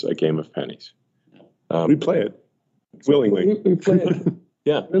 It is a game of pennies. We play it willingly. We play it.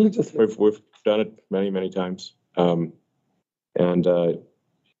 Yeah, religiously. We've done it many times, even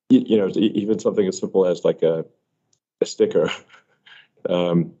something as simple as like a sticker.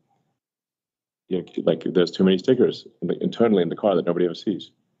 Like there's too many stickers internally in the car that nobody ever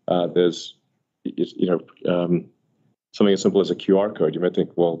sees. There's something as simple as a QR code. You might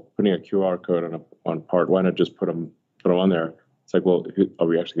think, well, putting a QR code on part, why not just put them on there? It's like, well, are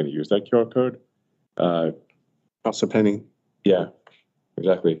we actually going to use that QR code? Costs a penny. Yeah,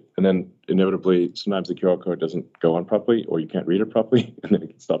 exactly. And then inevitably, sometimes the QR code doesn't go on properly, or you can't read it properly, and then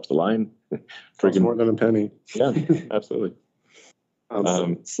it stops the line. Costs more than a penny. Yeah, absolutely.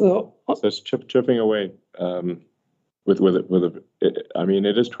 So it's chipping away with it. I mean,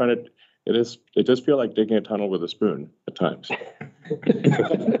 it is trying to. It does feel like digging a tunnel with a spoon at times.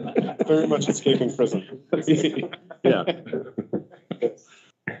 Very much escaping prison. Yeah.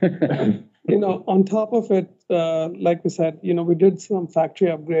 On top of it, like we said, we did some factory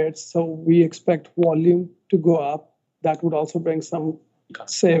upgrades, so we expect volume to go up. That would also bring some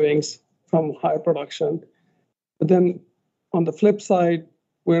savings from higher production. But then on the flip side,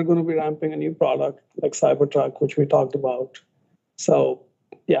 we're going to be ramping a new product like Cybertruck, which we talked about. So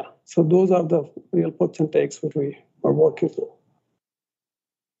yeah, so those are the real puts and takes which we are working through.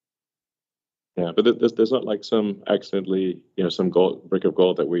 Yeah, but there's not like some accidentally, some brick of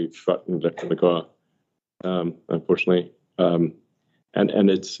gold that we've gotten left in the car, unfortunately. And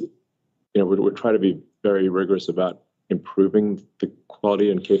it's, we're trying to be very rigorous about improving the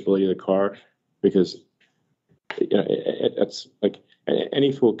quality and capability of the car, because it's like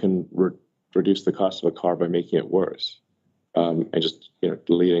any fool can reduce the cost of a car by making it worse, and just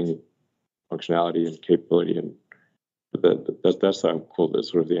deleting functionality and capability, and that's how cool this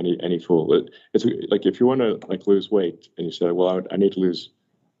sort of any fool. It's like if you want to lose weight and you say, well, I need to lose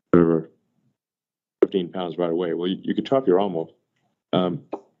 15 pounds right away. Well, you could chop your arm off,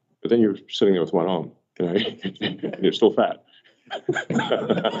 but then you're sitting there with one arm, and you're still fat.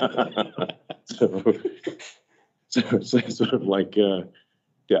 So it's sort of like, yeah,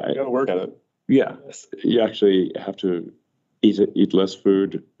 you got to work at it. Yeah, you actually have to eat less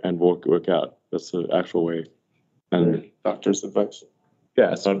food and work out. That's the actual way. And doctor's advice.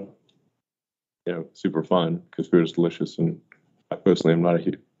 Yeah, it's not super fun because food is delicious, and I personally am not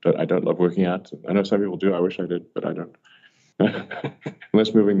I don't love working out. I know some people do. I wish I did, but I don't.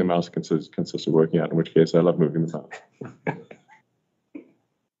 Unless moving the mouse consists of working out, in which case I love moving the mouse.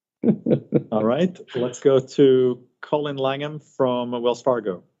 All right, let's go to Colin Langham from Wells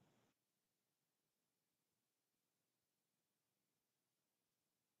Fargo.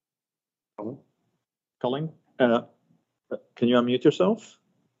 Colin, can you unmute yourself?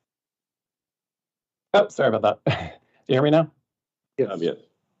 Oh, sorry about that. Do you hear me now? Yes.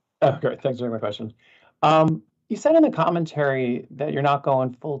 Oh, great. Thanks for taking my question. You said in the commentary that you're not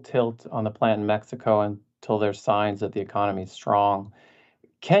going full tilt on the plant in Mexico until there's signs that the economy is strong.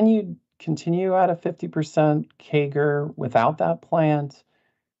 Can you continue at a 50% CAGR without that plant?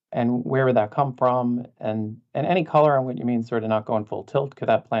 And where would that come from? And any color on what you mean sort of not going full tilt? Could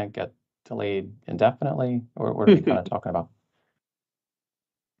that plant get delayed indefinitely? Or what are we kind of talking about?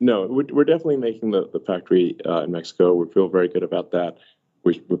 No, we're definitely making the factory in Mexico. We feel very good about that.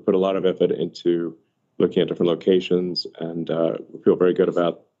 We put a lot of effort into looking at different locations, and we feel very good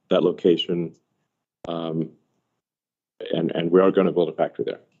about that location. And we are going to build a factory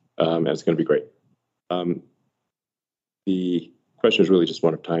there, and it's going to be great. The question is really just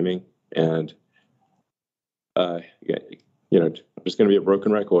one of timing, and I'm just going to be a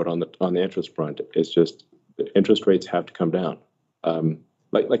broken record on the interest front. It's just the interest rates have to come down.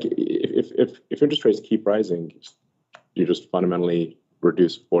 Like if interest rates keep rising, you just fundamentally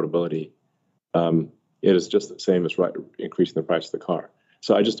reduce affordability. It is just the same as increasing the price of the car.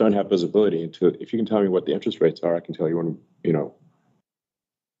 So I just don't have visibility into. If you can tell me what the interest rates are, I can tell you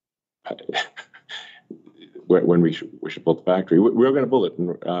when we should build the factory. We're going to build it,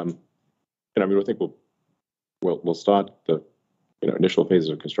 and I think we'll start the initial phases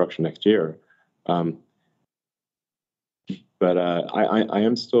of construction next year. But I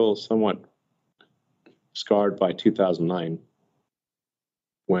am still somewhat scarred by 2009,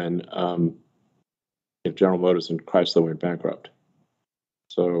 when General Motors and Chrysler went bankrupt.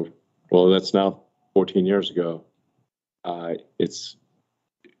 So, well, that's now 14 years ago. It's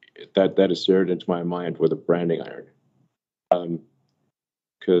that is seared into my mind with a branding iron.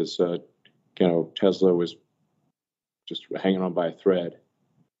 Because Tesla was just hanging on by a thread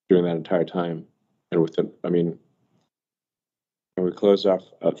during that entire time, and when we closed off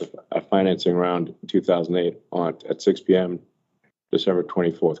a financing round in 2008 at 6 p.m. December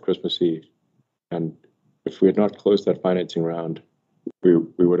 24th, Christmas Eve, and if we had not closed that financing round, we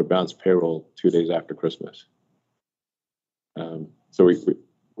would have bounced payroll 2 days after Christmas. So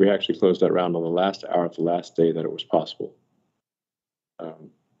we actually closed that round on the last hour of the last day that it was possible.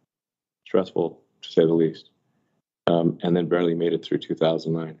 Stressful, to say the least, and then barely made it through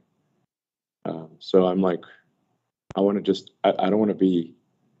 2009. So I'm like, I don't want to be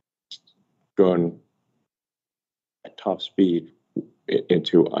going at top speed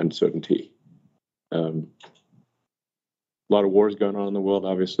into uncertainty. A lot of wars going on in the world,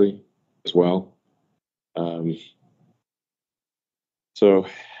 obviously, as well. And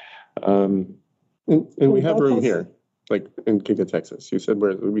we have room here, like in Giga, Texas. You said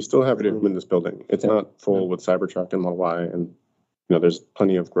we still have room in this building. It's not full with Cybertruck and Model Y, and there's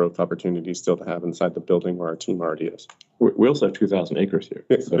plenty of growth opportunities still to have inside the building where our team already is. We also have 2,000 acres here.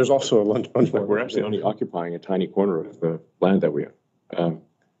 Yeah, so there's also a bunch more. We're actually only occupying a tiny corner of the land that we have.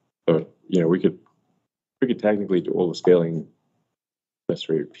 But we could technically do all the scaling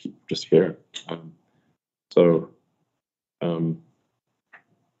necessary just here.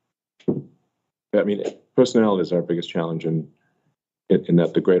 Personnel is our biggest challenge in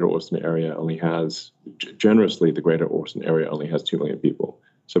that the greater Austin area only has, generously, the greater Austin area only has 2 million people.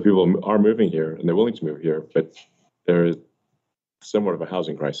 So people are moving here and they're willing to move here, but there is somewhat of a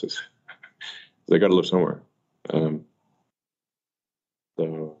housing crisis. They got to live somewhere. So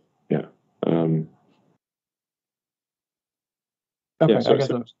I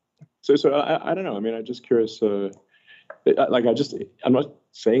don't know. I'm just curious. I'm not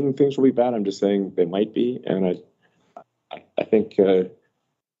saying things will be bad. I'm just saying they might be, and I think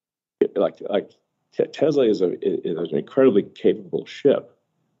Tesla is an incredibly capable ship,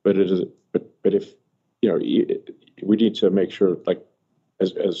 but if we need to make sure, if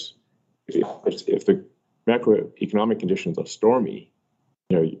the macroeconomic conditions are stormy,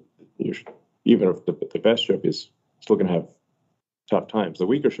 even if the best ship is still going to have tough times, the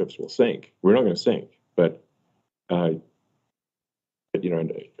weaker ships will sink. We're not going to sink, but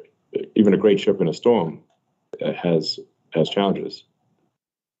even a great ship in a storm has challenges.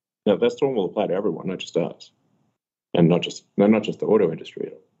 Now that storm will apply to everyone, not just us, and not just the auto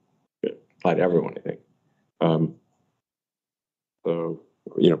industry. It'll apply to everyone, I think.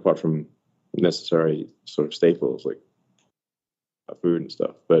 Apart from necessary sort of staples like food and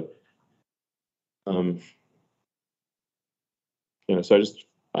stuff, but so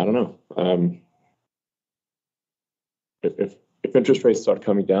I don't know. If interest rates start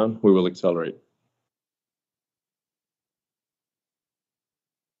coming down, we will accelerate.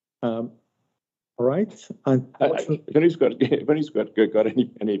 All right. If anybody's got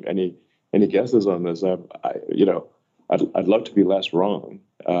any guesses on this, I'd love to be less wrong.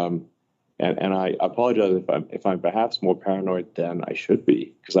 And I apologize if I'm perhaps more paranoid than I should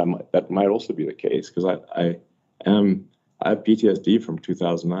be, because that might also be the case, because I have PTSD from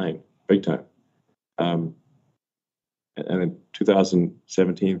 2009, big time. And in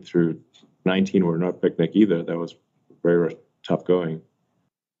 2017 through 19 were not picnic either. That was very tough going.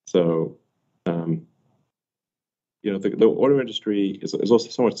 So, the auto industry is also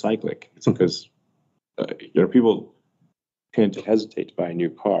somewhat cyclic. It's because, people tend to hesitate to buy a new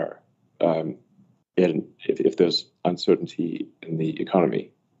car if there's uncertainty in the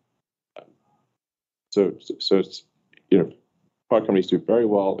economy. So it's, car companies do very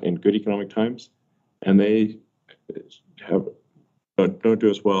well in good economic times, and they don't do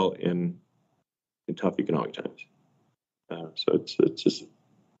as well in tough economic times. So it's just,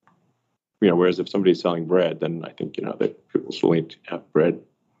 whereas if somebody's selling bread, then I think that people still need to have bread.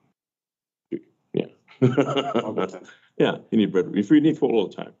 Yeah. Yeah, you need bread. You need food all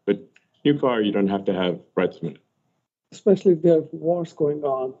the time, but new car you don't have to have right this minute. Especially if there are wars going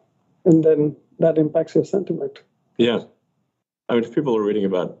on, and then that impacts your sentiment. Yeah, if people are reading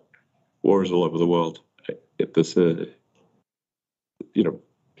about wars all over the world,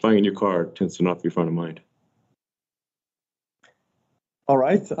 buying a new car tends to not be front of mind. All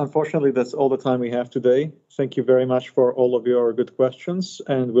right. Unfortunately, that's all the time we have today. Thank you very much for all of your good questions,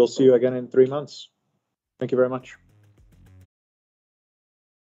 and we'll see you again in 3 months. Thank you very much.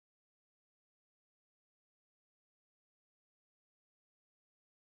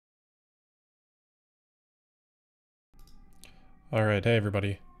 All right, hey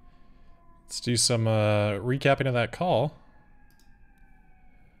everybody. Let's do some recapping of that call.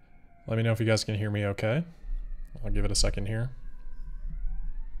 Let me know if you guys can hear me okay. I'll give it a second here.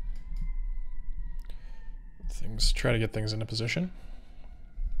 Try to get things into position.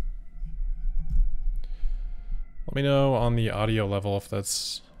 Let me know on the audio level if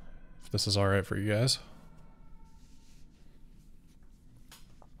this is all right for you guys.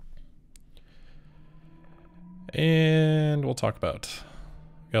 And we'll talk about,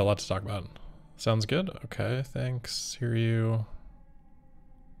 got a lot to talk about. Sounds good. Okay, thanks. Hear you.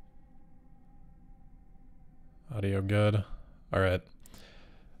 Audio good. All right.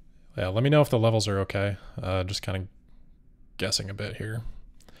 Yeah, let me know if the levels are okay. Just kind of guessing a bit here.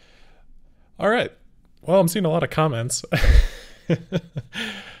 All right. Well, I'm seeing a lot of comments.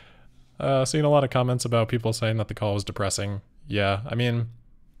 Seeing a lot of comments about people saying that the call was depressing. Yeah, I mean,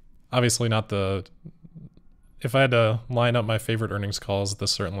 obviously not the... If I had to line up my favorite earnings calls,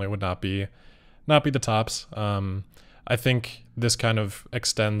 this certainly would not be the tops. I think this kind of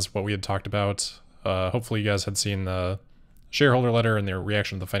extends what we had talked about. Hopefully you guys had seen the shareholder letter and their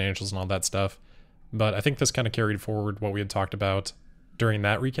reaction to the financials and all that stuff. But I think this kind of carried forward what we had talked about during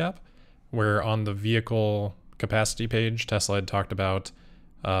that recap, where on the vehicle capacity page, Tesla had talked about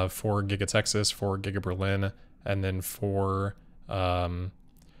 4 Giga Texas, 4 Giga Berlin, and then 4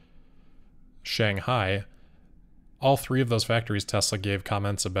 Shanghai. All 3 of those factories, Tesla gave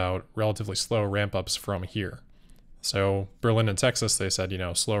comments about relatively slow ramp-ups from here. So Berlin and Texas, they said,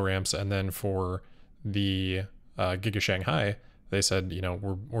 slow ramps. And then for the Giga Shanghai, they said,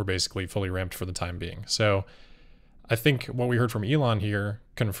 we're basically fully ramped for the time being. So I think what we heard from Elon here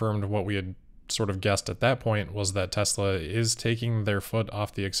confirmed what we had sort of guessed at that point, was that Tesla is taking their foot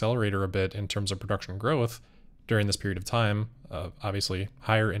off the accelerator a bit in terms of production growth during this period of time. Obviously,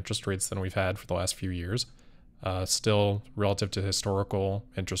 higher interest rates than we've had for the last few years. Still relative to historical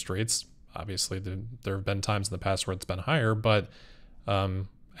interest rates. Obviously, there have been times in the past where it's been higher, but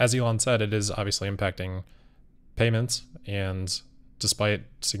as Elon said, it is obviously impacting payments. And despite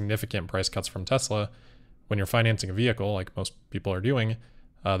significant price cuts from Tesla, when you're financing a vehicle, like most people are doing,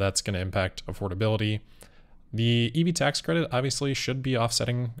 that's going to impact affordability. The EV tax credit obviously should be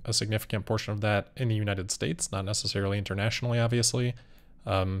offsetting a significant portion of that in the United States, not necessarily internationally, obviously.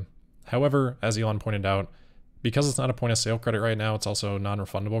 However, as Elon pointed out, because it's not a point of sale credit right now, it's also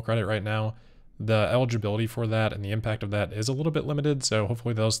non-refundable credit right now. The eligibility for that and the impact of that is a little bit limited. So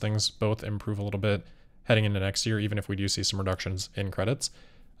hopefully those things both improve a little bit heading into next year, even if we do see some reductions in credits.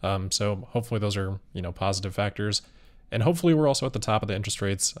 So hopefully those are, positive factors. And hopefully we're also at the top of the interest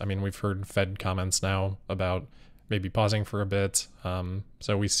rates. I mean, we've heard Fed comments now about maybe pausing for a bit.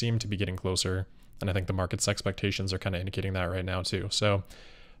 So we seem to be getting closer. And I think the market's expectations are kind of indicating that right now too. So,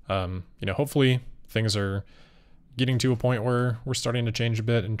 hopefully things are getting to a point where we're starting to change a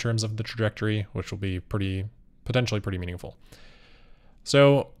bit in terms of the trajectory, which will be potentially pretty meaningful.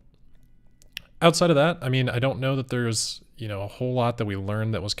 So outside of that, I mean, I don't know that there's, a whole lot that we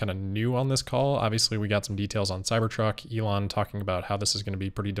learned that was kind of new on this call. Obviously, we got some details on Cybertruck, Elon talking about how this is going to be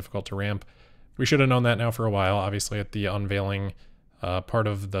pretty difficult to ramp. We should have known that now for a while. Obviously, at the unveiling, part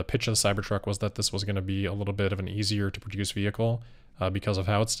of the pitch of the Cybertruck was that this was going to be a little bit of an easier to produce vehicle because of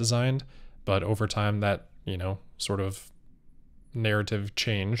how it's designed. But over time, that sort of narrative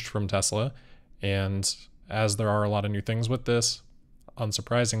changed from Tesla. And as there are a lot of new things with this,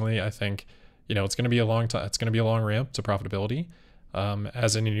 unsurprisingly, I think, it's going to be a long time. It's going to be a long ramp to profitability,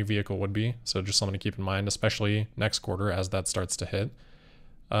 as any new vehicle would be. So just something to keep in mind, especially next quarter as that starts to hit.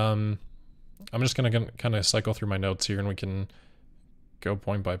 I'm just going to kind of cycle through my notes here and we can go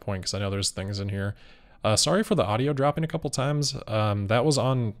point by point because I know there's things in here. Sorry for the audio dropping a couple times. That was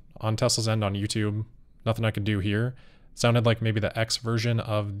on Tesla's end on YouTube. Nothing I could do here. Sounded like maybe the X version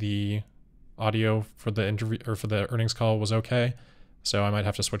of the audio for the interview or for the earnings call was okay. So I might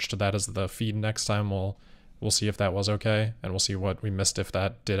have to switch to that as the feed next time. We'll see if that was okay, and we'll see what we missed if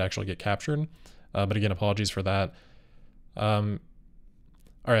that did actually get captured. But again, apologies for that. All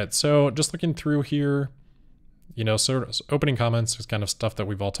right, so just looking through here, sort of opening comments is kind of stuff that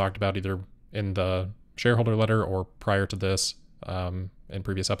we've all talked about either in the shareholder letter or prior to this in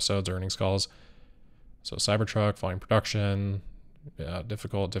previous episodes or earnings calls. So Cybertruck, volume production, yeah,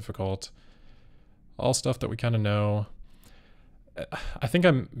 difficult. All stuff that we kind of know. I think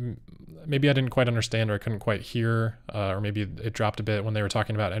maybe I didn't quite understand or I couldn't quite hear, or maybe it dropped a bit when they were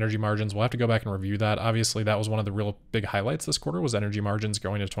talking about energy margins. We'll have to go back and review that. Obviously, that was one of the real big highlights this quarter was energy margins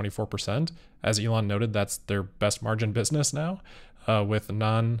going to 24%. As Elon noted, that's their best margin business now, with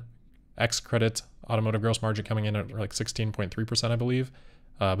non-X credit automotive gross margin coming in at like 16.3%, I believe,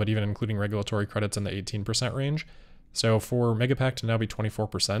 but even including regulatory credits in the 18% range. So for Megapack to now be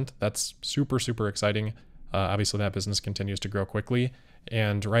 24%, that's super, super exciting. Obviously, that business continues to grow quickly.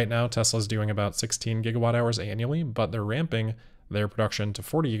 And right now, Tesla's doing about 16 gigawatt hours annually, but they're ramping their production to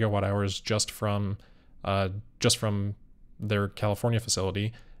 40 gigawatt hours just from their California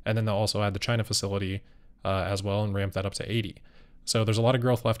facility. And then they'll also add the China facility as well and ramp that up to 80. So there's a lot of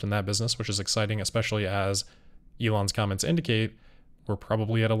growth left in that business, which is exciting, especially as Elon's comments indicate we're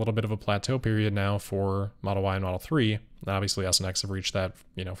probably at a little bit of a plateau period now for Model Y and Model 3. And obviously, S and X have reached that,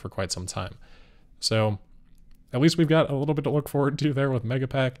 for quite some time. So at least we've got a little bit to look forward to there with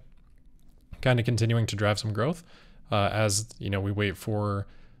Megapack, kind of continuing to drive some growth as we wait for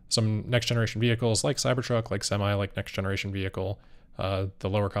some next generation vehicles like Cybertruck, like Semi, like next generation vehicle, the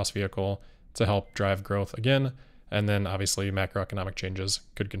lower cost vehicle to help drive growth again. And then obviously macroeconomic changes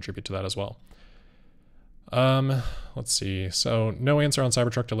could contribute to that as well. Let's see. So no answer on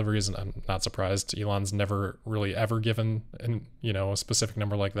Cybertruck deliveries, and I'm not surprised. Elon's never really ever given a specific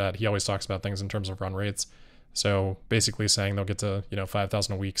number like that. He always talks about things in terms of run rates. So basically saying they'll get to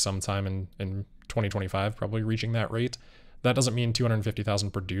 5,000 a week sometime in 2025, probably reaching that rate. That doesn't mean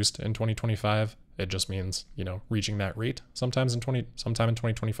 250,000 produced in 2025. It just means reaching that rate sometime in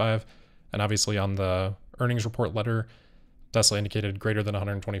 2025. And obviously on the earnings report letter, Tesla indicated greater than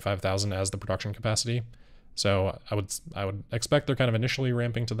 125,000 as the production capacity. So I would expect they're kind of initially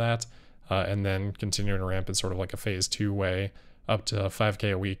ramping to that, and then continuing to ramp in sort of like a phase 2 way up to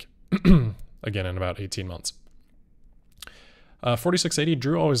 5K a week, again in about 18 months. 4680,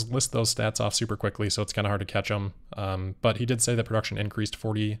 Drew always lists those stats off super quickly, so it's kind of hard to catch them. But he did say that production increased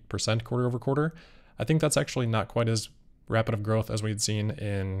 40% quarter over quarter. I think that's actually not quite as rapid of growth as we'd seen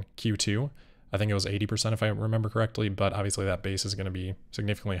in Q2. I think it was 80% if I remember correctly, but obviously that base is going to be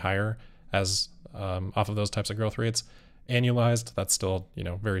significantly higher as off of those types of growth rates. Annualized, that's still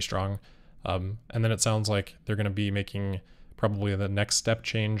very strong. And then it sounds like they're going to be making probably the next step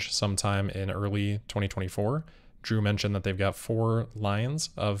change sometime in early 2024. Drew mentioned that they've got 4 lines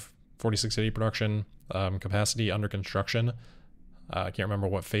of 4680 production capacity under construction. I can't remember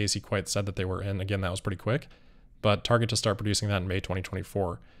what phase he quite said that they were in. Again, that was pretty quick, but target to start producing that in May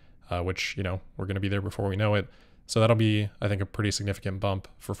 2024, which, we're going to be there before we know it. So that'll be, I think, a pretty significant bump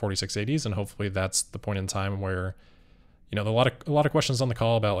for 4680s, and hopefully that's the point in time where, a lot of questions on the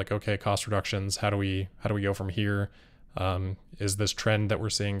call about like, okay, cost reductions, how do we go from here? Is this trend that we're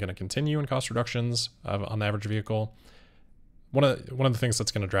seeing going to continue in cost reductions on the average vehicle? One of the things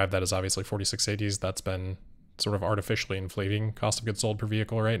that's going to drive that is obviously 4680s. That's been sort of artificially inflating cost of goods sold per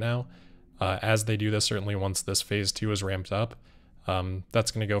vehicle right now. As they do this, certainly once this phase 2 is ramped up,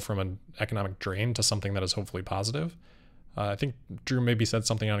 that's going to go from an economic drain to something that is hopefully positive. I think Drew maybe said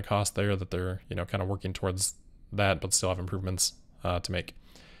something on cost there that they're kind of working towards that, but still have improvements to make.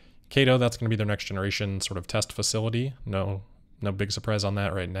 Cato, that's going to be their next generation sort of test facility. No big surprise on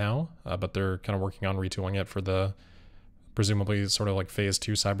that right now, but they're kind of working on retooling it for the presumably sort of like phase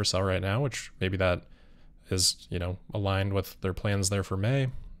 2 Cybercell right now, which maybe that is aligned with their plans there for May,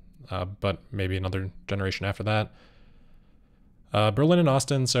 but maybe another generation after that. Berlin and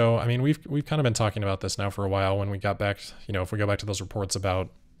Austin. So, I mean, we've kind of been talking about this now for a while. When we got back, if we go back to those reports about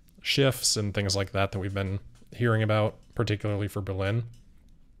shifts and things like that we've been hearing about, particularly for Berlin.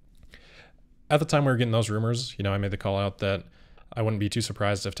 At the time we were getting those rumors, I made the call out that I wouldn't be too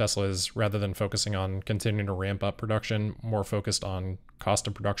surprised if Tesla is, rather than focusing on continuing to ramp up production, more focused on cost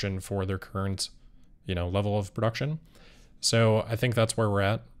of production for their current, level of production. So I think that's where we're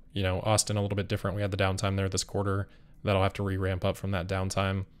at. Austin a little bit different. We had the downtime there this quarter. That'll have to re-ramp up from that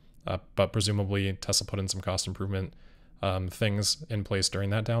downtime. But presumably Tesla put in some cost improvement things in place during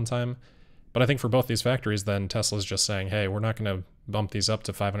that downtime. But I think for both these factories, then Tesla's just saying, hey, we're not going to bump these up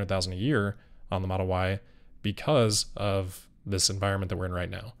to 500,000 a year on the Model Y because of this environment that we're in right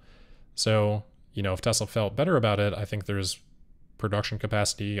now. So, if Tesla felt better about it, I think there's production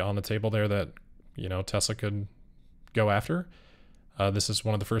capacity on the table there that, Tesla could go after. This is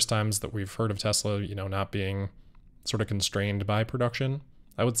one of the first times that we've heard of Tesla, not being sort of constrained by production,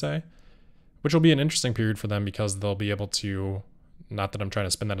 I would say, which will be an interesting period for them because they'll be able to, not that I'm trying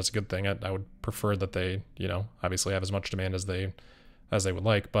to spin that as a good thing. I would prefer that they, obviously have as much demand as they would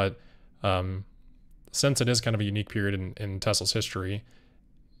like, but since it is kind of a unique period in Tesla's history,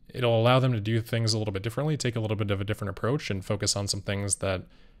 it'll allow them to do things a little bit differently, take a little bit of a different approach and focus on some things that,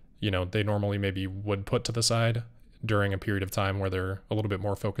 they normally maybe would put to the side during a period of time where they're a little bit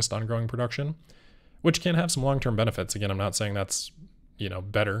more focused on growing production, which can have some long-term benefits. Again, I'm not saying that's,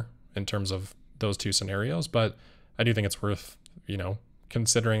 better in terms of those two scenarios, but I do think it's worth,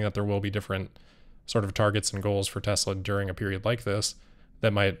 considering that there will be different sort of targets and goals for Tesla during a period like this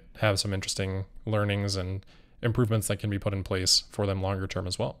that might have some interesting learnings and improvements that can be put in place for them longer term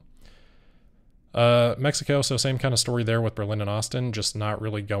as well. Mexico, so same kind of story there with Berlin and Austin, just not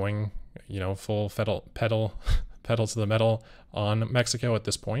really going, full pedal to the metal on Mexico at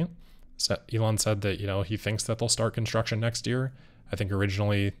this point. So Elon said that, he thinks that they'll start construction next year. I think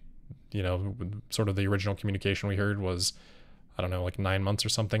originally, sort of the original communication we heard was, I don't know, like 9 months or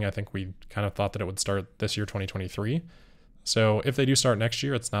something. I think we kind of thought that it would start this year, 2023. So if they do start next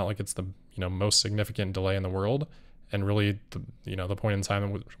year, it's not like it's the, most significant delay in the world. And really, the point in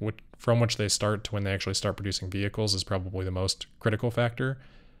time from which they start to when they actually start producing vehicles is probably the most critical factor.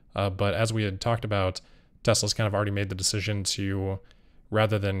 But as we had talked about, Tesla's kind of already made the decision to,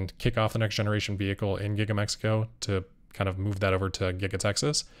 rather than kick off the next generation vehicle in Giga Mexico, to kind of move that over to Giga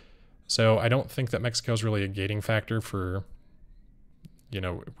Texas. So I don't think that Mexico is really a gating factor for,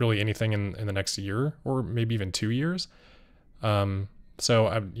 really anything in the next year or maybe even 2 years. So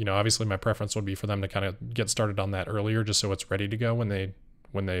obviously my preference would be for them to kind of get started on that earlier, just so it's ready to go when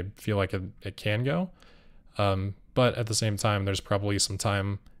they feel like it can go. But at the same time, there's probably some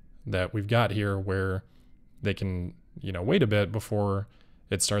time that we've got here where they can, wait a bit before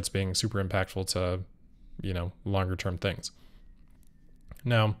it starts being super impactful to, longer term things.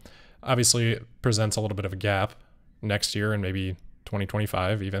 Now, obviously it presents a little bit of a gap next year and maybe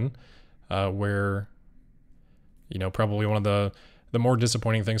 2025 even, where, probably one of the more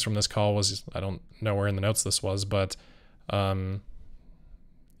disappointing things from this call was, I don't know where in the notes this was, but so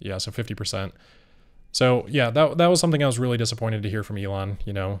 50%. So yeah, that was something I was really disappointed to hear from Elon.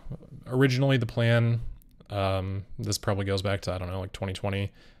 Originally the plan, this probably goes back to, I don't know, like 2020,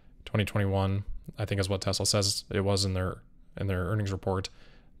 2021, I think is what Tesla says it was in their earnings report.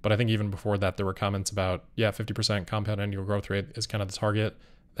 But I think even before that, there were comments about, 50% compound annual growth rate is kind of the target.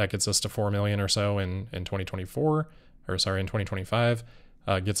 That gets us to 4 million or so in 2024, in 2025,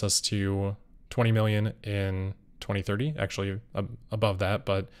 gets us to 20 million in 2030, actually above that.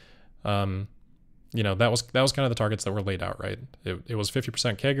 But, that was kind of the targets that were laid out, right? It was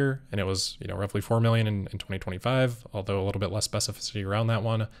 50% CAGR, and it was, roughly 4 million in 2025, although a little bit less specificity around that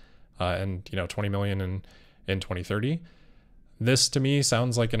one, and, 20 million in 2030. This to me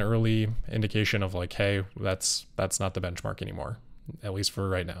sounds like an early indication of like, hey, that's not the benchmark anymore, at least for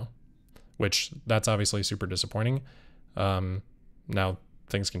right now, which that's obviously super disappointing. Now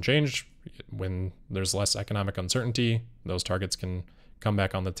things can change when there's less economic uncertainty. Those targets can come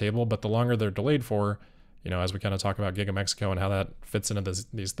back on the table, but the longer they're delayed for, as we kind of talk about Giga Mexico and how that fits into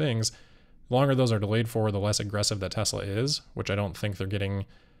these things, the longer those are delayed for, the less aggressive that Tesla is, which I don't think they're getting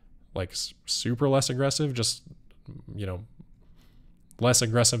like super less aggressive, just, less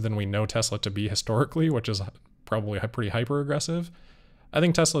aggressive than we know Tesla to be historically, which is probably pretty hyper aggressive. I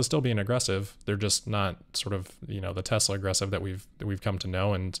think Tesla is still being aggressive. They're just not sort of, the Tesla aggressive that we've come to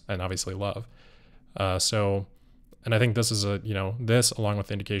know and obviously love. And I think this is this along with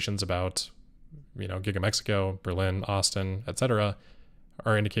indications about, Giga Mexico, Berlin, Austin, etc.,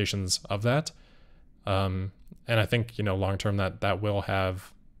 are indications of that. And I think, long term that will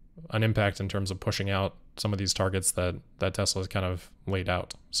have an impact in terms of pushing out some of these targets that Tesla has kind of laid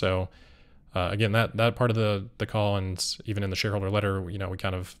out. So again, that part of the call and even in the shareholder letter, we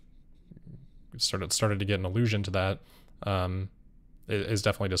kind of started to get an allusion to that, is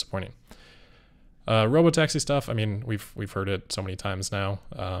definitely disappointing. Robotaxi stuff, I mean, we've heard it so many times now.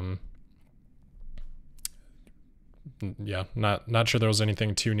 Not sure there was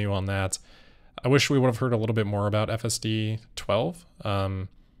anything too new on that. I wish we would have heard a little bit more about FSD 12.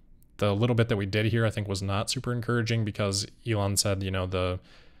 The little bit that we did here, I think, was not super encouraging because Elon said, the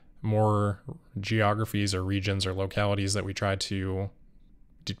more geographies or regions or localities that we try to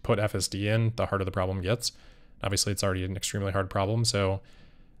put FSD in, the harder the problem gets. Obviously, it's already an extremely hard problem, so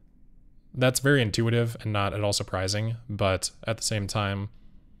that's very intuitive and not at all surprising. But at the same time,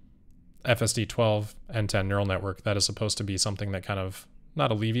 FSD 12 and 10 neural network, that is supposed to be something that kind of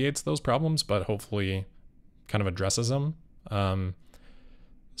not alleviates those problems, but hopefully kind of addresses them.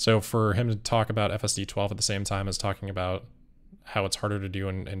 So for him to talk about FSD 12 at the same time as talking about how it's harder to do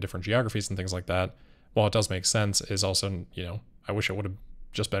in different geographies and things like that, while it does make sense, is also, I wish it would have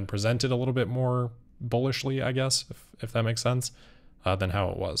just been presented a little bit more bullishly, I guess, if that makes sense, than how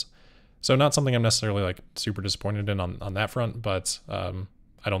it was. So not something I'm necessarily like super disappointed in on that front, but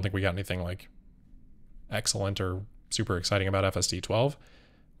I don't think we got anything like excellent or super exciting about FSD 12,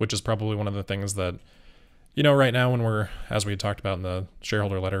 which is probably one of the things that, right now when we're, as we talked about in the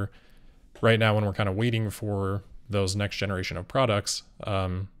shareholder letter, right now when we're kind of waiting for those next generation of products,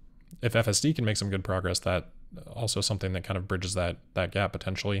 if FSD can make some good progress, that also something that kind of bridges that gap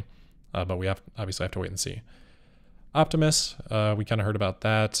potentially, but we obviously have to wait and see. Optimus, we kind of heard about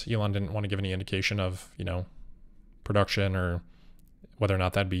that. Elon didn't want to give any indication of, production or whether or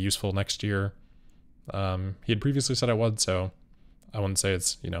not that'd be useful next year. He had previously said it would, so I wouldn't say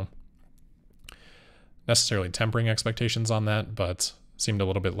it's, necessarily tempering expectations on that, but seemed a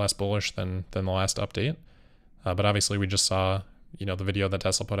little bit less bullish than the last update. But obviously we just saw, the video that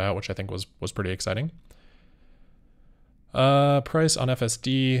Tesla put out, which I think was pretty exciting. Price on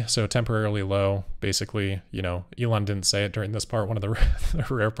FSD, so temporarily low. Basically, Elon didn't say it during this part, one of the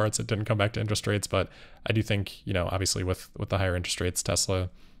rare parts that didn't come back to interest rates, but I do think, obviously with the higher interest rates, Tesla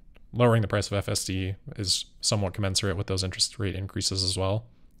lowering the price of FSD is somewhat commensurate with those interest rate increases as well.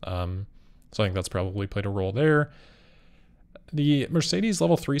 So I think that's probably played a role there. The Mercedes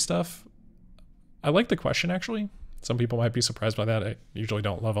level 3 stuff, I like the question actually. Some people might be surprised by that. I usually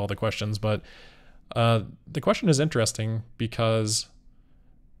don't love all the questions, but the question is interesting because,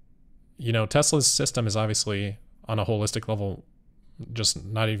 Tesla's system is obviously on a holistic level just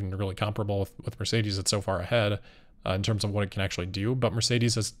not even really comparable with Mercedes. It's so far ahead in terms of what it can actually do, but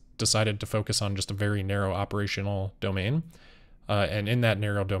Mercedes has decided to focus on just a very narrow operational domain, and in that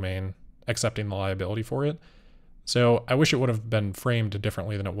narrow domain, accepting the liability for it. So I wish it would have been framed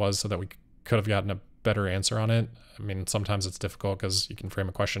differently than it was so that we could have gotten a better answer on it. I mean, sometimes it's difficult because you can frame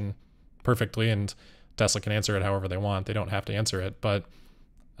a question perfectly and Tesla can answer it however they want. They don't have to answer it, but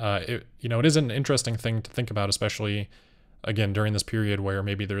it is an interesting thing to think about, especially again during this period where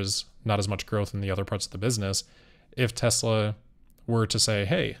maybe there's not as much growth in the other parts of the business. If Tesla were to say,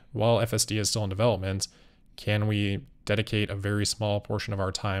 hey, while FSD is still in development, can we dedicate a very small portion of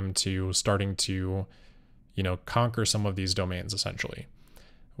our time to starting to, conquer some of these domains essentially,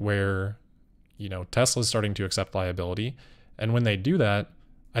 where, Tesla's starting to accept liability. And when they do that,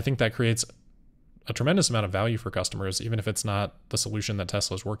 I think that creates a tremendous amount of value for customers, even if it's not the solution that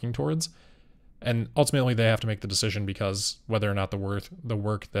Tesla is working towards. And ultimately they have to make the decision because whether or not the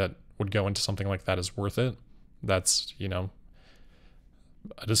work that would go into something like that is worth it. That's,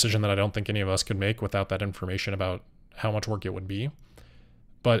 a decision that I don't think any of us could make without that information about how much work it would be.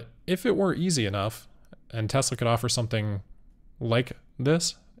 But if it were easy enough and Tesla could offer something like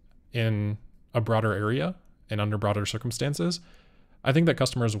this in a broader area and under broader circumstances, I think that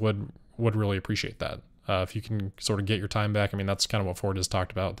customers would really appreciate that. If you can sort of get your time back, I mean, that's kind of what Ford has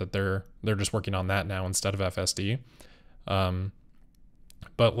talked about, that they're just working on that now instead of FSD.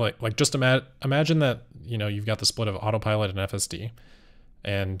 But like just imagine that, you've got the split of autopilot and FSD,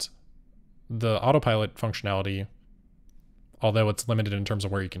 and the autopilot functionality, although it's limited in terms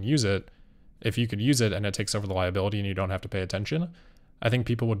of where you can use it, if you could use it and it takes over the liability and you don't have to pay attention, I think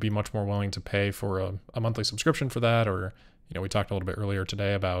people would be much more willing to pay for a monthly subscription for that. Or, we talked a little bit earlier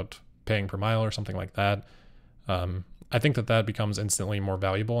today about paying per mile or something like that. I think that becomes instantly more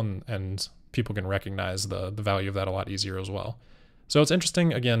valuable and people can recognize the value of that a lot easier as well. So it's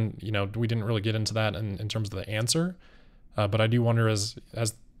interesting. Again, we didn't really get into that in terms of the answer, but I do wonder as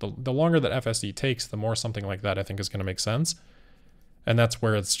the longer that FSD takes, the more something like that I think is going to make sense. And that's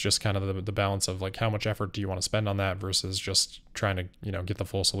where it's just kind of the balance of like, how much effort do you want to spend on that versus just trying to, get the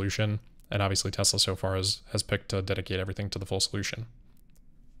full solution. And obviously Tesla so far has picked to dedicate everything to the full solution,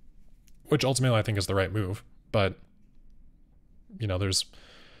 which ultimately I think is the right move. But, there's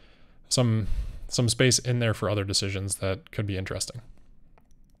some space in there for other decisions that could be interesting.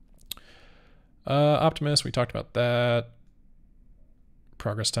 Optimus, we talked about that.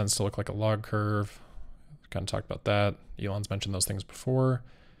 Progress tends to look like a log curve. Kind of talked about that. Elon's mentioned those things before.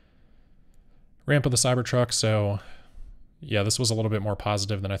 Ramp of the Cybertruck. So yeah, this was a little bit more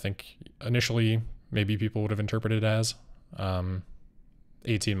positive than I think initially maybe people would have interpreted it as.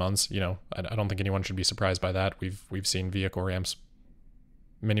 18 months, I don't think anyone should be surprised by that. We've seen vehicle ramps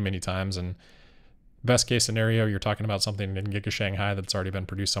many times, and best case scenario, you're talking about something in Giga Shanghai that's already been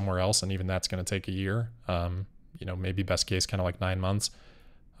produced somewhere else, and even that's going to take a year. Maybe best case kind of like 9 months.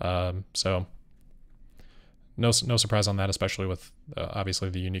 So no surprise on that, especially with obviously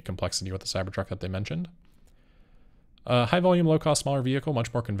the unique complexity with the Cybertruck that they mentioned. High volume, low cost, smaller vehicle,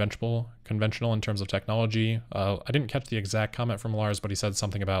 much more conventional in terms of technology. I didn't catch the exact comment from Lars, but he said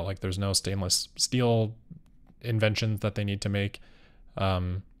something about like there's no stainless steel inventions that they need to make.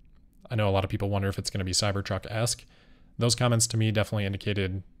 I know a lot of people wonder if it's going to be Cybertruck-esque. Those comments to me definitely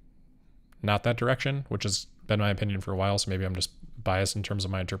indicated not that direction, which has been my opinion for a while, so maybe I'm just biased in terms of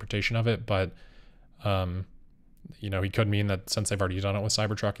my interpretation of it. But he could mean that since they've already done it with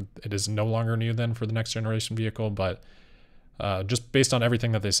Cybertruck, it is no longer new then for the next generation vehicle. But just based on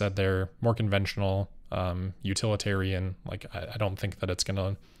everything that they said, they're more conventional, utilitarian. Like I don't think that it's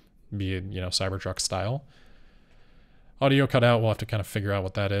gonna be Cybertruck style. Audio cut out. We'll have to kind of figure out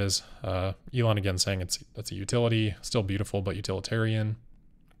what that is. Elon again saying it's a utility, still beautiful but utilitarian.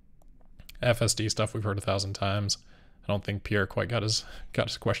 FSD stuff we've heard 1,000 times. I don't think Pierre quite got his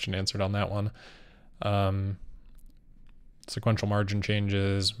question answered on that one. Sequential margin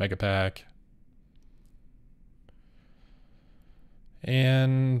changes, Megapack.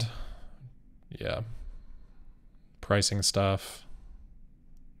 And yeah, pricing stuff.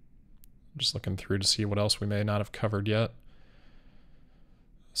 Just looking through to see what else we may not have covered yet.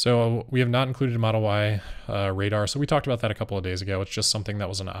 So we have not included Model Y radar. So we talked about that a couple of days ago. It's just something that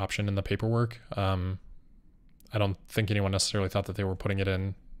was an option in the paperwork. I don't think anyone necessarily thought that they were putting it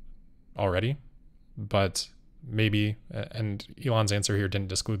in already, but maybe, and Elon's answer here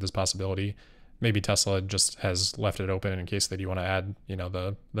didn't exclude this possibility. Maybe Tesla just has left it open in case they do want to add, you know,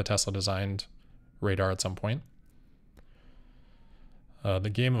 the Tesla designed radar at some point. The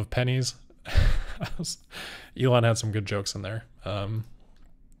game of pennies. Elon had some good jokes in there.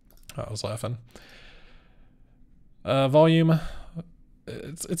 I was laughing. Volume.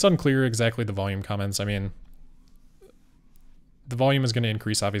 It's unclear exactly the volume comments. I mean, the volume is going to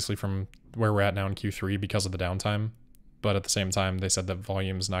increase obviously from where we're at now in Q3 because of the downtime. But at the same time, they said that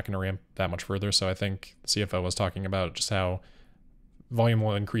volume is not going to ramp that much further. So I think the CFO was talking about just how volume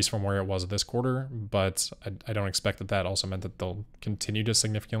will increase from where it was this quarter. But I don't expect that that also meant that they'll continue to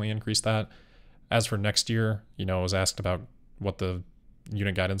significantly increase that. As for next year, you know, I was asked about what the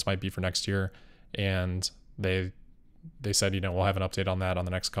unit guidance might be for next year. And they said, you know, we'll have an update on that on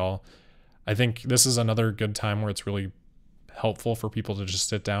the next call. I think this is another good time where it's really helpful for people to just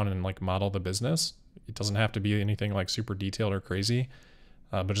sit down and like model the business. It doesn't have to be anything like super detailed or crazy,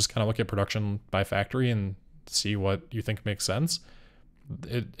 but just kind of look at production by factory and see what you think makes sense.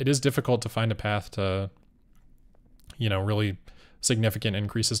 It is difficult to find a path to, you know, really significant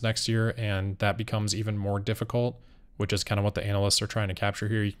increases next year, and that becomes even more difficult, which is kind of what the analysts are trying to capture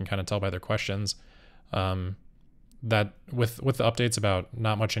here. You can kind of tell by their questions that with the updates about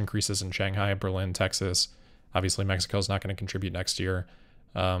not much increases in Shanghai, Berlin, Texas. Obviously, Mexico is not going to contribute next year.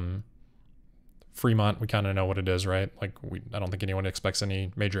 Fremont, we kind of know what it is, right? Like, I don't think anyone expects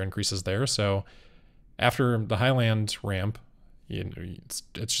any major increases there. So after the Highland ramp, you know,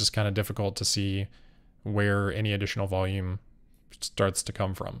 it's just kind of difficult to see where any additional volume starts to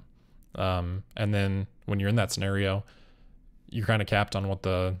come from. And then when you're in that scenario, you're kind of capped on what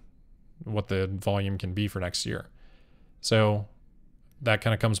the volume can be for next year. So that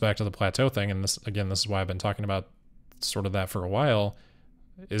kind of comes back to the plateau thing. And this is why I've been talking about sort of that for a while,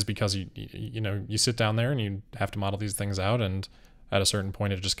 is because you know, you sit down there and you have to model these things out, and at a certain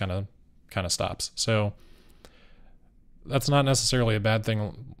point it just kind of stops. So that's not necessarily a bad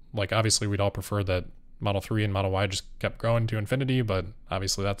thing. Like, obviously we'd all prefer that Model 3 and Model Y just kept growing to infinity, but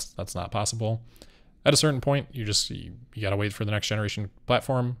obviously that's not possible. At a certain point, you got to wait for the next generation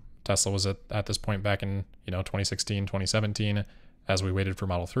platform. Tesla was at this point back in, you know, 2016, 2017, as we waited for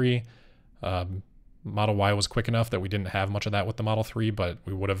Model 3. Model Y was quick enough that we didn't have much of that with the Model 3, but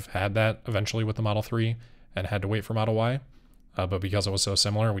we would have had that eventually with the Model 3 and had to wait for Model Y. But because it was so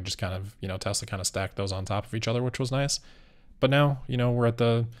similar, we just kind of, you know, Tesla kind of stacked those on top of each other, which was nice. But now, you know, we're at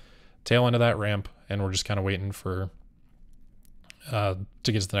the tail end of that ramp, and we're just kind of waiting for to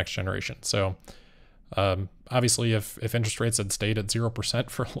get to the next generation. So obviously, if interest rates had stayed at 0%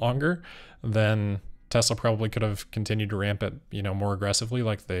 for longer, then Tesla probably could have continued to ramp it, you know, more aggressively,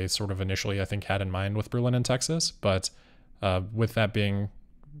 like they sort of initially, I think, had in mind with Berlin and Texas. But with that being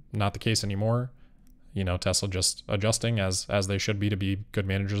not the case anymore, you know, Tesla just adjusting as they should be to be good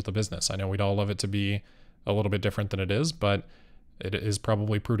managers of the business. I know we'd all love it to be a little bit different than it is, but it is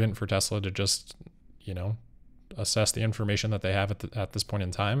probably prudent for Tesla to just, you know, assess the information that they have at this point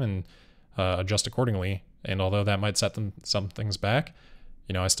in time and adjust accordingly. And although that might set some things back,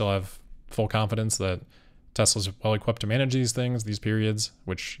 you know, I still have full confidence that Tesla's well equipped to manage these things, these periods,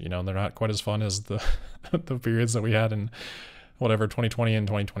 which, you know, they're not quite as fun as the the periods that we had in whatever 2020 and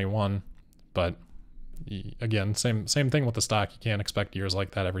 2021. But again, same thing with the stock. You can't expect years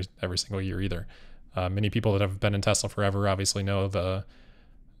like that every single year either. Many people that have been in Tesla forever obviously know the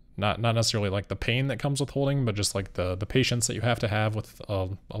not necessarily like the pain that comes with holding, but just like the patience that you have to have with a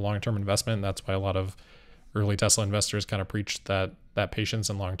long-term investment. And that's why a lot of early Tesla investors kind of preach that patience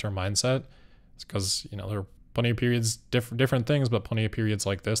and long-term mindset. It's because, you know, there are plenty of periods, different things, but plenty of periods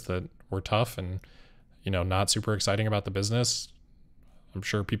like this that were tough and, you know, not super exciting about the business. I'm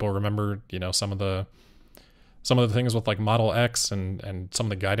sure people remember, you know, some of the things with like Model X and some of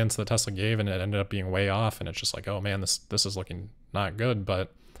the guidance that Tesla gave, and it ended up being way off. And it's just like, oh man, this is looking not good.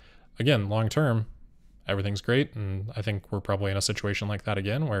 But again, long term, everything's great. And I think we're probably in a situation like that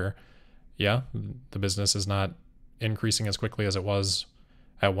again, where, yeah, the business is not increasing as quickly as it was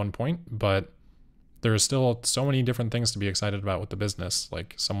at one point, but there's still so many different things to be excited about with the business.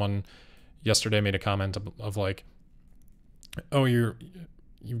 Like, someone yesterday made a comment of like, oh,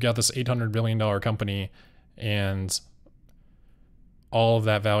 you've got this $800 billion company, and all of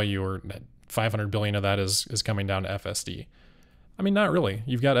that value, or 500 billion of that is coming down to FSD. I mean, not really.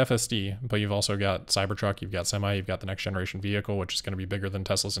 You've got FSD, but you've also got Cybertruck, you've got Semi, you've got the next generation vehicle, which is going to be bigger than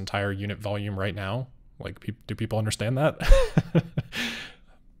Tesla's entire unit volume right now. Like, do people understand that?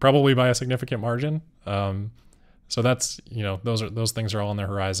 Probably by a significant margin. So that's, those things are all on the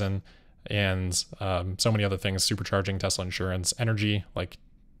horizon, and so many other things, supercharging, Tesla Insurance, energy, like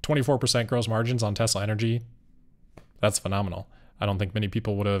 24% gross margins on Tesla Energy. That's phenomenal. I don't think many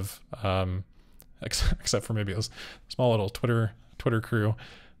people would have, except for maybe a small little Twitter crew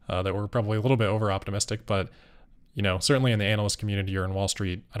that were probably a little bit over optimistic, but certainly in the analyst community or in Wall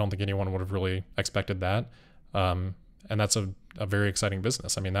Street, I don't think anyone would have really expected that. And that's a very exciting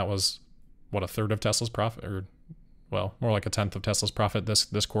business. I mean, that was what, a third of Tesla's profit, or well, more like a tenth of Tesla's profit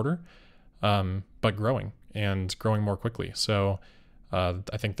this quarter, but growing and growing more quickly. So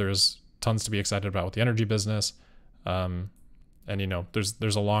I think there's tons to be excited about with the energy business. And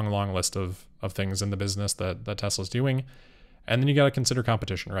there's a long list of things in the business that Tesla's doing. And then you got to consider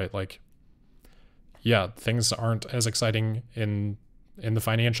competition, right? Like, yeah, things aren't as exciting in the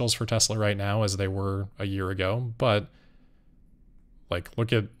financials for Tesla right now as they were a year ago, but like,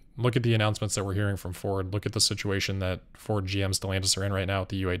 look at the announcements that we're hearing from Ford. Look at the situation that Ford, GM, Stellantis are in right now with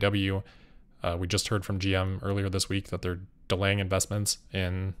the UAW. We just heard from GM earlier this week that they're delaying investments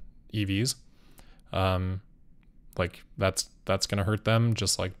in EVs. Like, that's going to hurt them,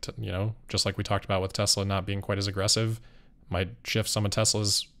 just like we talked about with Tesla not being quite as aggressive. Might shift some of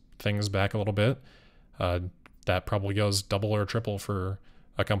Tesla's things back a little bit. That probably goes double or triple for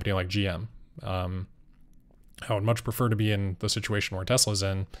a company like GM. I would much prefer to be in the situation where Tesla's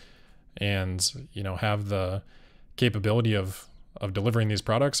in, and have the capability of delivering these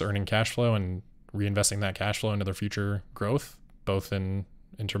products, earning cash flow, and reinvesting that cash flow into their future growth, both in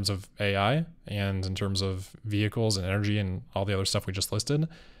terms of AI and in terms of vehicles and energy and all the other stuff we just listed,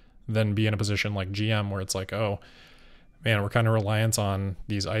 than be in a position like GM where it's like, oh man, we're kind of reliant on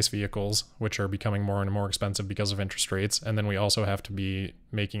these ICE vehicles, which are becoming more and more expensive because of interest rates. And then we also have to be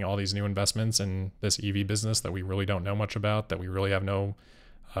making all these new investments in this EV business that we really don't know much about, that we really have no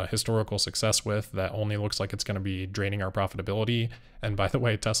historical success with, that only looks like it's going to be draining our profitability. And by the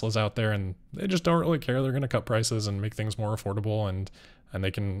way, Tesla's out there and they just don't really care. They're going to cut prices and make things more affordable, and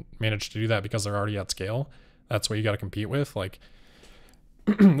they can manage to do that because they're already at scale. That's what you got to compete with. Like,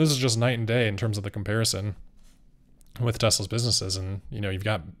 this is just night and day in terms of the comparison with Tesla's businesses. And you've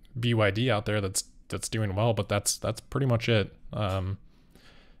got BYD out there that's doing well, but that's pretty much it.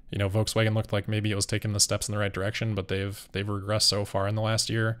 Volkswagen looked like maybe it was taking the steps in the right direction, but they've regressed so far in the last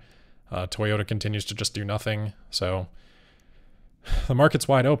year. Toyota continues to just do nothing. So the market's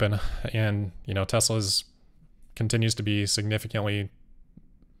wide open, and Tesla's continues to be significantly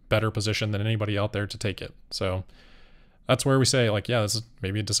better positioned than anybody out there to take it. So that's where we say, like, yeah, this is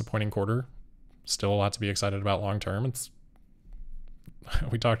maybe a disappointing quarter. Still a lot to be excited about long term.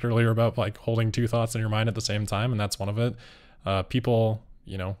 We talked earlier about like holding two thoughts in your mind at the same time, and that's one of it. People,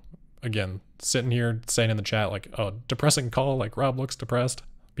 again, sitting here saying in the chat like, oh, depressing call, like Rob looks depressed.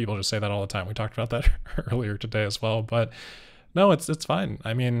 People just say that all the time. We talked about that earlier today as well, but no, it's fine.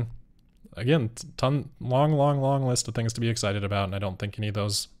 I mean, again, long list of things to be excited about, and I don't think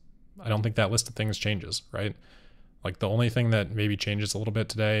that list of things changes, right? Like, the only thing that maybe changes a little bit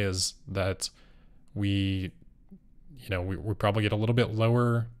today is that we probably get a little bit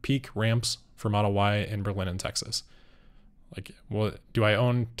lower peak ramps for Model Y in Berlin and Texas. Like, well, do I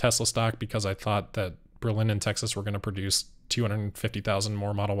own Tesla stock because I thought that Berlin and Texas were going to produce 250,000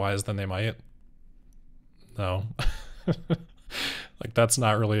 more Model Ys than they might? No. Like, that's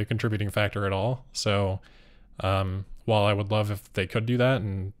not really a contributing factor at all. So while I would love if they could do that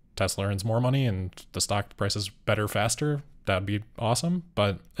and Tesla earns more money and the stock price is better faster, that'd be awesome.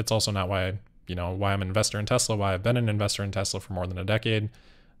 But it's also not why I'm an investor in Tesla, why I've been an investor in Tesla for more than a decade,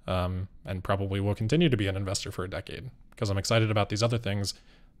 and probably will continue to be an investor for a decade, because I'm excited about these other things,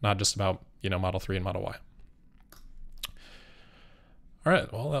 not just about, Model 3 and Model Y. All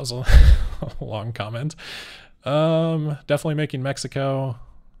right, well, that was a long comment. Definitely making Mexico.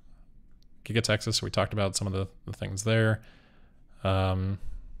 Giga Texas, we talked about some of the things there. Yeah.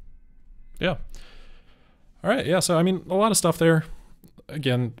 All right, yeah, so I mean, a lot of stuff there.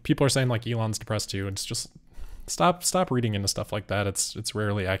 Again, people are saying like Elon's depressed too. It's just stop reading into stuff like that. It's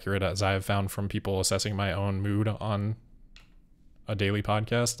rarely accurate, as I have found from people assessing my own mood on a daily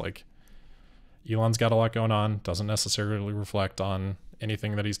podcast. Like, Elon's got a lot going on, doesn't necessarily reflect on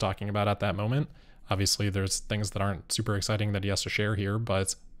anything that he's talking about at that moment. Obviously, there's things that aren't super exciting that he has to share here,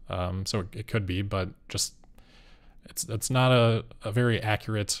 but so it could be, but just it's not a very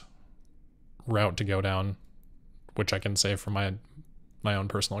accurate route to go down, which I can say from my own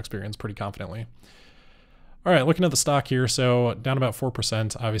personal experience pretty confidently. All right, looking at the stock here, so down about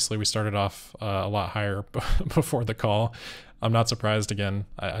 4%. Obviously, we started off a lot higher before the call. I'm not surprised. Again,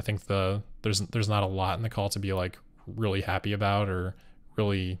 I think there's not a lot in the call to be like really happy about or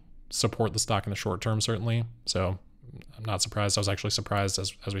really support the stock in the short term, certainly. So I'm not surprised. I was actually surprised,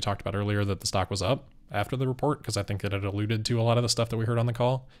 as we talked about earlier, that the stock was up after the report, because I think it had alluded to a lot of the stuff that we heard on the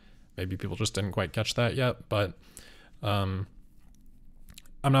call. Maybe people just didn't quite catch that yet, but I'm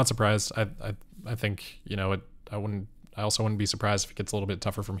not surprised. I think, you know, I also wouldn't be surprised if it gets a little bit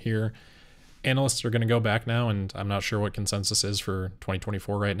tougher from here. Analysts are going to go back now, and I'm not sure what consensus is for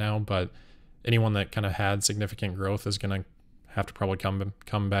 2024 right now, but anyone that kind of had significant growth is going to have to probably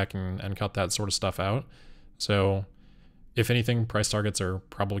come back and cut that sort of stuff out. So if anything, price targets are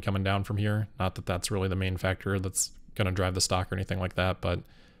probably coming down from here. Not that that's really the main factor that's going to drive the stock or anything like that, but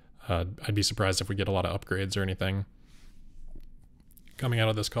I'd be surprised if we get a lot of upgrades or anything coming out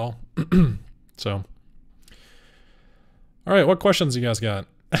of this call. So, all right, what questions you guys got?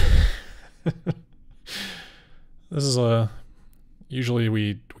 This is usually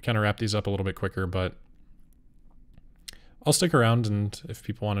we kind of wrap these up a little bit quicker, but I'll stick around, and if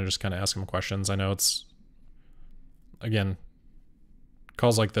people want to just kind of ask them questions. I know it's, again,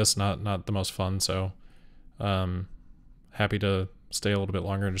 calls like this not the most fun, so happy to stay a little bit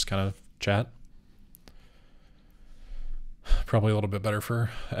longer and just kind of chat. Probably a little bit better for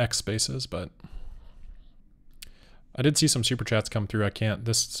X spaces, but I did see some super chats come through.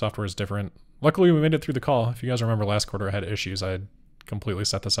 This software is different. Luckily, we made it through the call. If you guys remember last quarter, I had issues. I had completely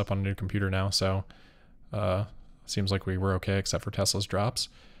set this up on a new computer now, so seems like we were okay except for Tesla's drops.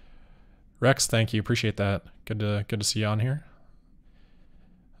 Rex, thank you. Appreciate that. Good to see you on here.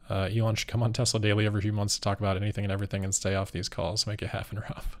 Elon should come on Tesla Daily every few months to talk about anything and everything and stay off these calls. Make it half and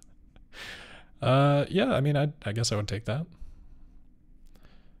rough. Yeah, I mean, I guess I would take that.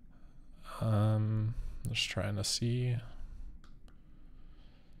 Just trying to see.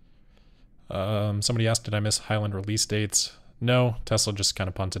 Somebody asked, did I miss Highland release dates? No, Tesla just kind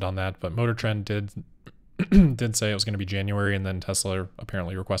of punted on that, but Motor Trend did say it was going to be January, and then Tesla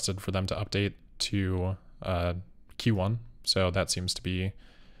apparently requested for them to update to Q1. So that seems to be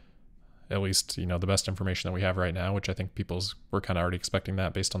at least, you know, the best information that we have right now, which I think were kind of already expecting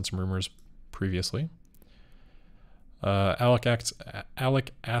that based on some rumors previously. Alec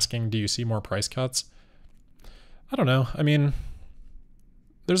asking, do you see more price cuts? I don't know. I mean,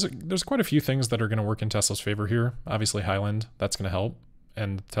 there's quite a few things that are going to work in Tesla's favor here. Obviously, Highland, that's going to help.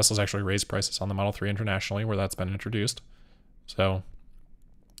 And Tesla's actually raised prices on the Model 3 internationally where that's been introduced. So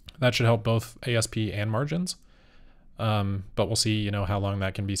that should help both ASP and margins. But we'll see, you know, how long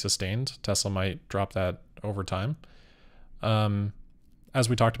that can be sustained. Tesla might drop that over time. As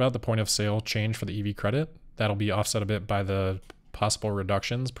we talked about, the point of sale change for the EV credit, that'll be offset a bit by the possible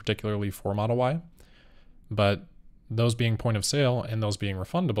reductions, particularly for Model Y. But those being point of sale and those being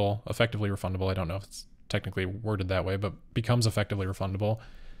refundable, effectively refundable, I don't know if it's technically worded that way, but becomes effectively refundable.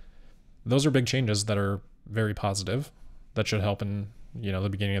 Those are big changes that are very positive that should help in, you know, the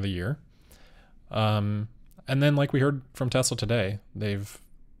beginning of the year. And then, like we heard from Tesla today, they've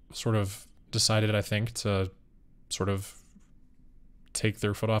sort of decided, I think, to sort of take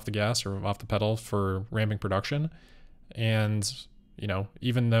their foot off the gas or off the pedal for ramping production. And, you know,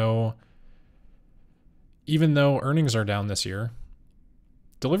 even though earnings are down this year,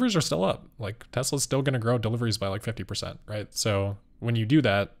 deliveries are still up. Like, Tesla's still going to grow deliveries by like 50%, right? So when you do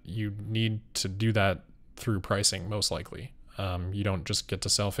that, you need to do that through pricing, most likely. You don't just get to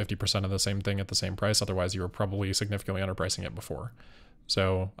sell 50% of the same thing at the same price. Otherwise, you were probably significantly underpricing it before.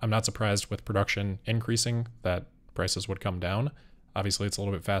 So I'm not surprised with production increasing that prices would come down. Obviously, it's a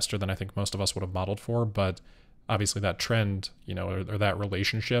little bit faster than I think most of us would have modeled for, but obviously that trend, you know, or that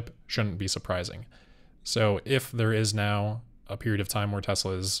relationship shouldn't be surprising. So if there is now a period of time where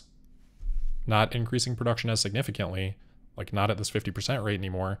Tesla is not increasing production as significantly, like not at this 50% rate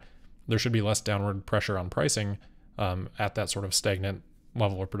anymore, there should be less downward pressure on pricing at that sort of stagnant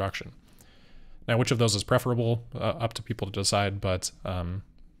level of production. Now, which of those is preferable, up to people to decide, but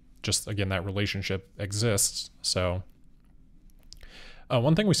just, again, that relationship exists. So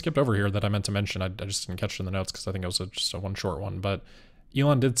one thing we skipped over here that I meant to mention, I just didn't catch it in the notes because I think it was just a one short one, but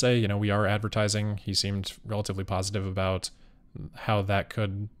Elon did say, you know, we are advertising. He seemed relatively positive about how that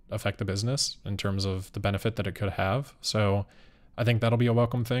could affect the business in terms of the benefit that it could have. So I think that'll be a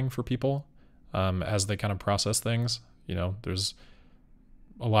welcome thing for people as they kind of process things. You know, there's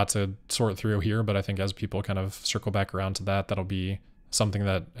a lot to sort through here, but I think as people kind of circle back around to that, that'll be something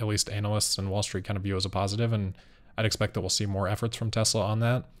that at least analysts and Wall Street kind of view as a positive. And I'd expect that we'll see more efforts from Tesla on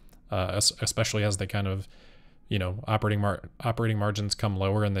that, especially as they kind of, operating margins come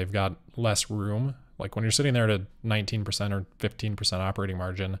lower and they've got less room. Like when you're sitting there at a 19% or 15% operating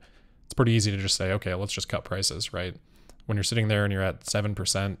margin, it's pretty easy to just say, okay, let's just cut prices, right? When you're sitting there and you're at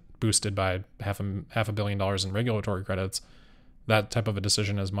 7% boosted by half a billion dollars in regulatory credits, that type of a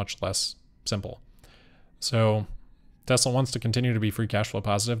decision is much less simple. So Tesla wants to continue to be free cash flow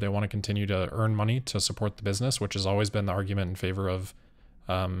positive. They want to continue to earn money to support the business, which has always been the argument in favor of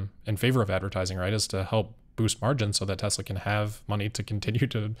advertising, right? Is to help boost margins so that Tesla can have money to continue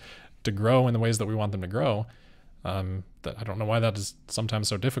to grow in the ways that we want them to grow. That I don't know why that is sometimes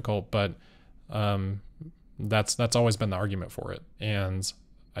so difficult, but that's always been the argument for it. And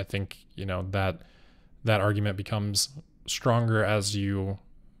I think, that argument becomes stronger as you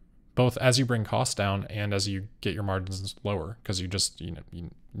bring costs down and as you get your margins lower, because you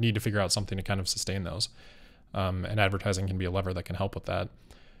need to figure out something to kind of sustain those. And advertising can be a lever that can help with that.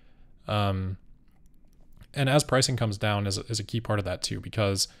 And as pricing comes down is a key part of that too,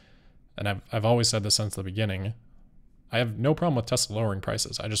 because, and I've always said this since the beginning, I have no problem with Tesla lowering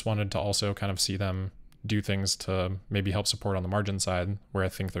prices. I just wanted to also kind of see them do things to maybe help support on the margin side, where I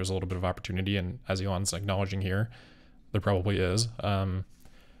think there's a little bit of opportunity. And as Elon's acknowledging here, there probably is.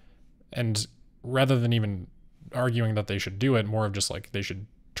 And rather than even arguing that they should do it, more of just like they should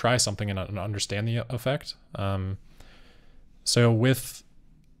try something and understand the effect. So with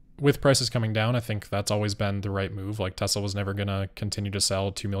prices coming down, I think that's always been the right move. Like Tesla was never going to continue to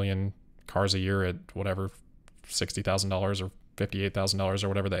sell 2 million cars a year at whatever, $60,000 or $58,000 or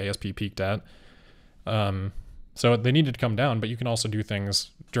whatever the ASP peaked at. So they needed to come down, but you can also do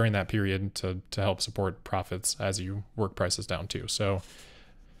things during that period to help support profits as you work prices down too. So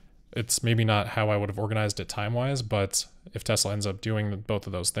it's maybe not how I would have organized it time-wise, but if Tesla ends up doing both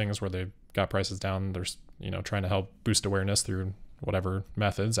of those things where they've got prices down, there's, trying to help boost awareness through whatever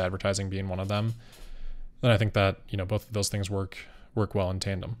methods, advertising being one of them, then I think that, both of those things work well in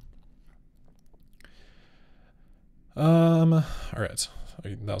tandem. All right.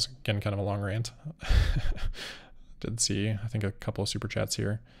 That was, again, kind of a long rant. Did see, I think, a couple of super chats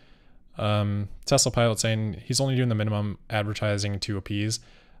here. Tesla Pilot saying he's only doing the minimum advertising to appease.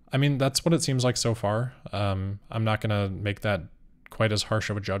 I mean, that's what it seems like so far. I'm not going to make that quite as harsh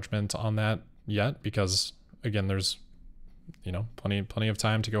of a judgment on that yet, because, again, there's, plenty of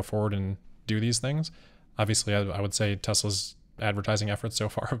time to go forward and do these things. Obviously, I would say Tesla's advertising efforts so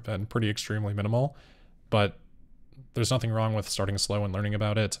far have been pretty extremely minimal, but there's nothing wrong with starting slow and learning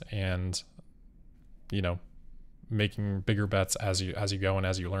about it and, making bigger bets as you go and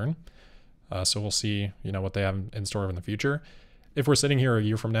as you learn. So we'll see, what they have in store in the future. If we're sitting here a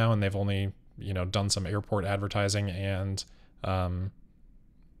year from now and they've only, done some airport advertising and, a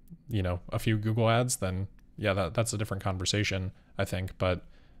few Google ads, then yeah, that's a different conversation, I think. But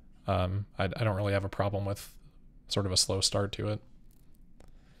I don't really have a problem with sort of a slow start to it.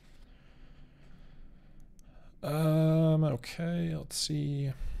 Okay, let's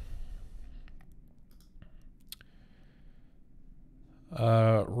see.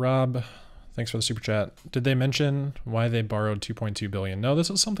 Rob, thanks for the super chat. Did they mention why they borrowed 2.2 billion? No, this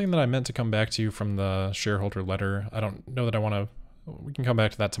is something that I meant to come back to from the shareholder letter. I don't know that I want to. We can come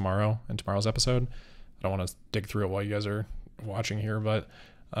back to that tomorrow in tomorrow's episode. I don't want to dig through it while you guys are watching here, but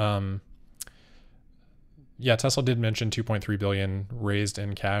yeah, Tesla did mention 2.3 billion raised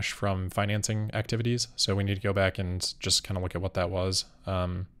in cash from financing activities. So we need to go back and just kind of look at what that was.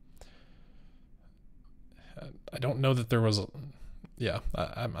 I don't know that there was. Yeah,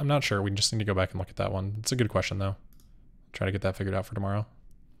 I'm not sure. We just need to go back and look at that one. It's a good question, though. Try to get that figured out for tomorrow.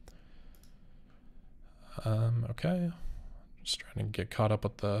 Okay. Just trying to get caught up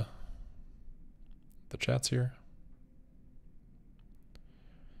with the chats here.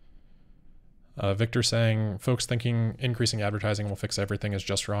 Victor saying, folks thinking increasing advertising will fix everything is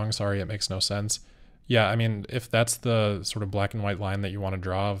just wrong. Sorry, it makes no sense. Yeah, I mean, if that's the sort of black and white line that you want to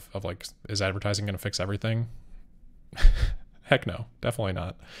draw of like, is advertising going to fix everything? Heck no, definitely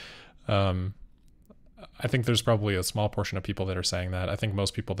not. I think there's probably a small portion of people that are saying that. I think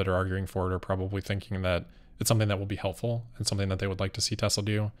most people that are arguing for it are probably thinking that it's something that will be helpful and something that they would like to see Tesla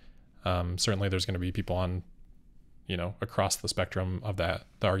do. Certainly there's going to be people on, across the spectrum of the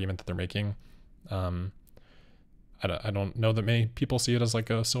argument that they're making. I don't know that many people see it as like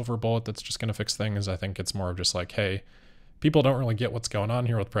a silver bullet that's just going to fix things. I think it's more of just like, hey, people don't really get what's going on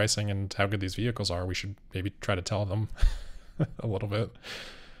here with pricing and how good these vehicles are. We should maybe try to tell them a little bit.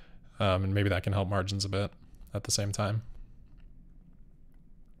 And maybe that can help margins a bit at the same time.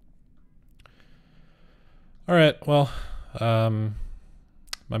 All right, well,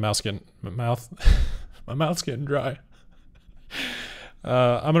 my mouth My mouth's getting dry.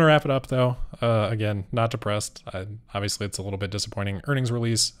 I'm going to wrap it up, though. Again, not depressed. Obviously, it's a little bit disappointing earnings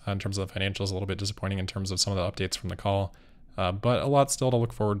release in terms of the financials, a little bit disappointing in terms of some of the updates from the call. But a lot still to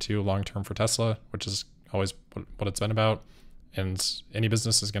look forward to long-term for Tesla, which is always what it's been about. And any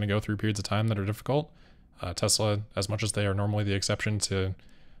business is going to go through periods of time that are difficult. Tesla, as much as they are normally the exception to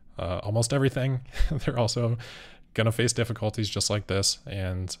almost everything, they're also going to face difficulties just like this.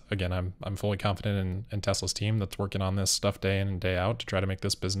 And again, I'm fully confident in Tesla's team that's working on this stuff day in and day out to try to make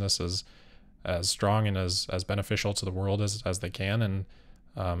this business as strong and as beneficial to the world as they can. And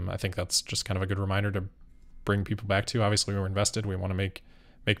I think that's just kind of a good reminder to bring people back to. Obviously, we're invested. We want to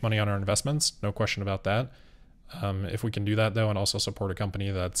make money on our investments. No question about that. If we can do that, though, and also support a company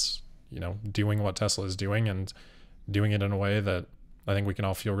that's, doing what Tesla is doing and doing it in a way that I think we can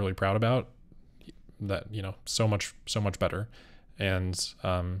all feel really proud about, that, so much better. And,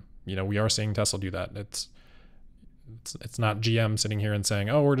 we are seeing Tesla do that. It's not GM sitting here and saying,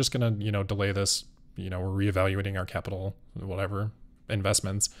 oh, we're just going to, delay this, we're reevaluating our capital, whatever,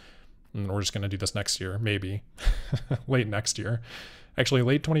 investments, and we're just going to do this next year, maybe late next year, actually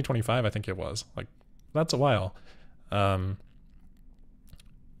late 2025. I think it was like, that's a while.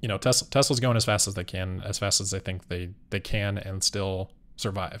 Tesla's going as fast as they can, as fast as they think they can, and still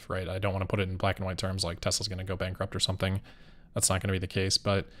survive, right? I don't want to put it in black and white terms like Tesla's going to go bankrupt or something. That's not going to be the case,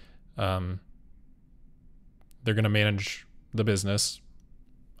 but they're going to manage the business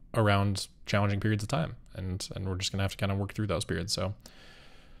around challenging periods of time, and we're just going to have to kind of work through those periods. So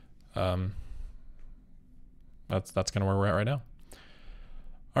that's kind of where we're at right now.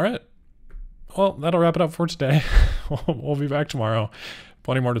 All right. Well, that'll wrap it up for today. We'll be back tomorrow.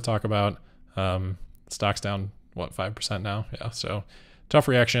 Plenty more to talk about. Stock's down, 5% now? Yeah, so tough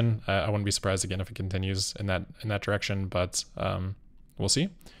reaction. I wouldn't be surprised again if it continues in that direction, but we'll see.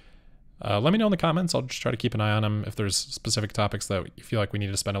 Let me know in the comments. I'll just try to keep an eye on them. If there's specific topics that you feel like we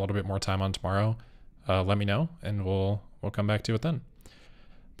need to spend a little bit more time on tomorrow, let me know, and we'll come back to it then.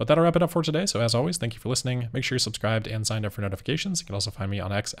 But that'll wrap it up for today. So as always, thank you for listening. Make sure you're subscribed and signed up for notifications. You can also find me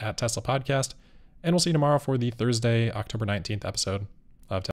on X @TeslaPodcast. And we'll see you tomorrow for the Thursday, October 19th episode.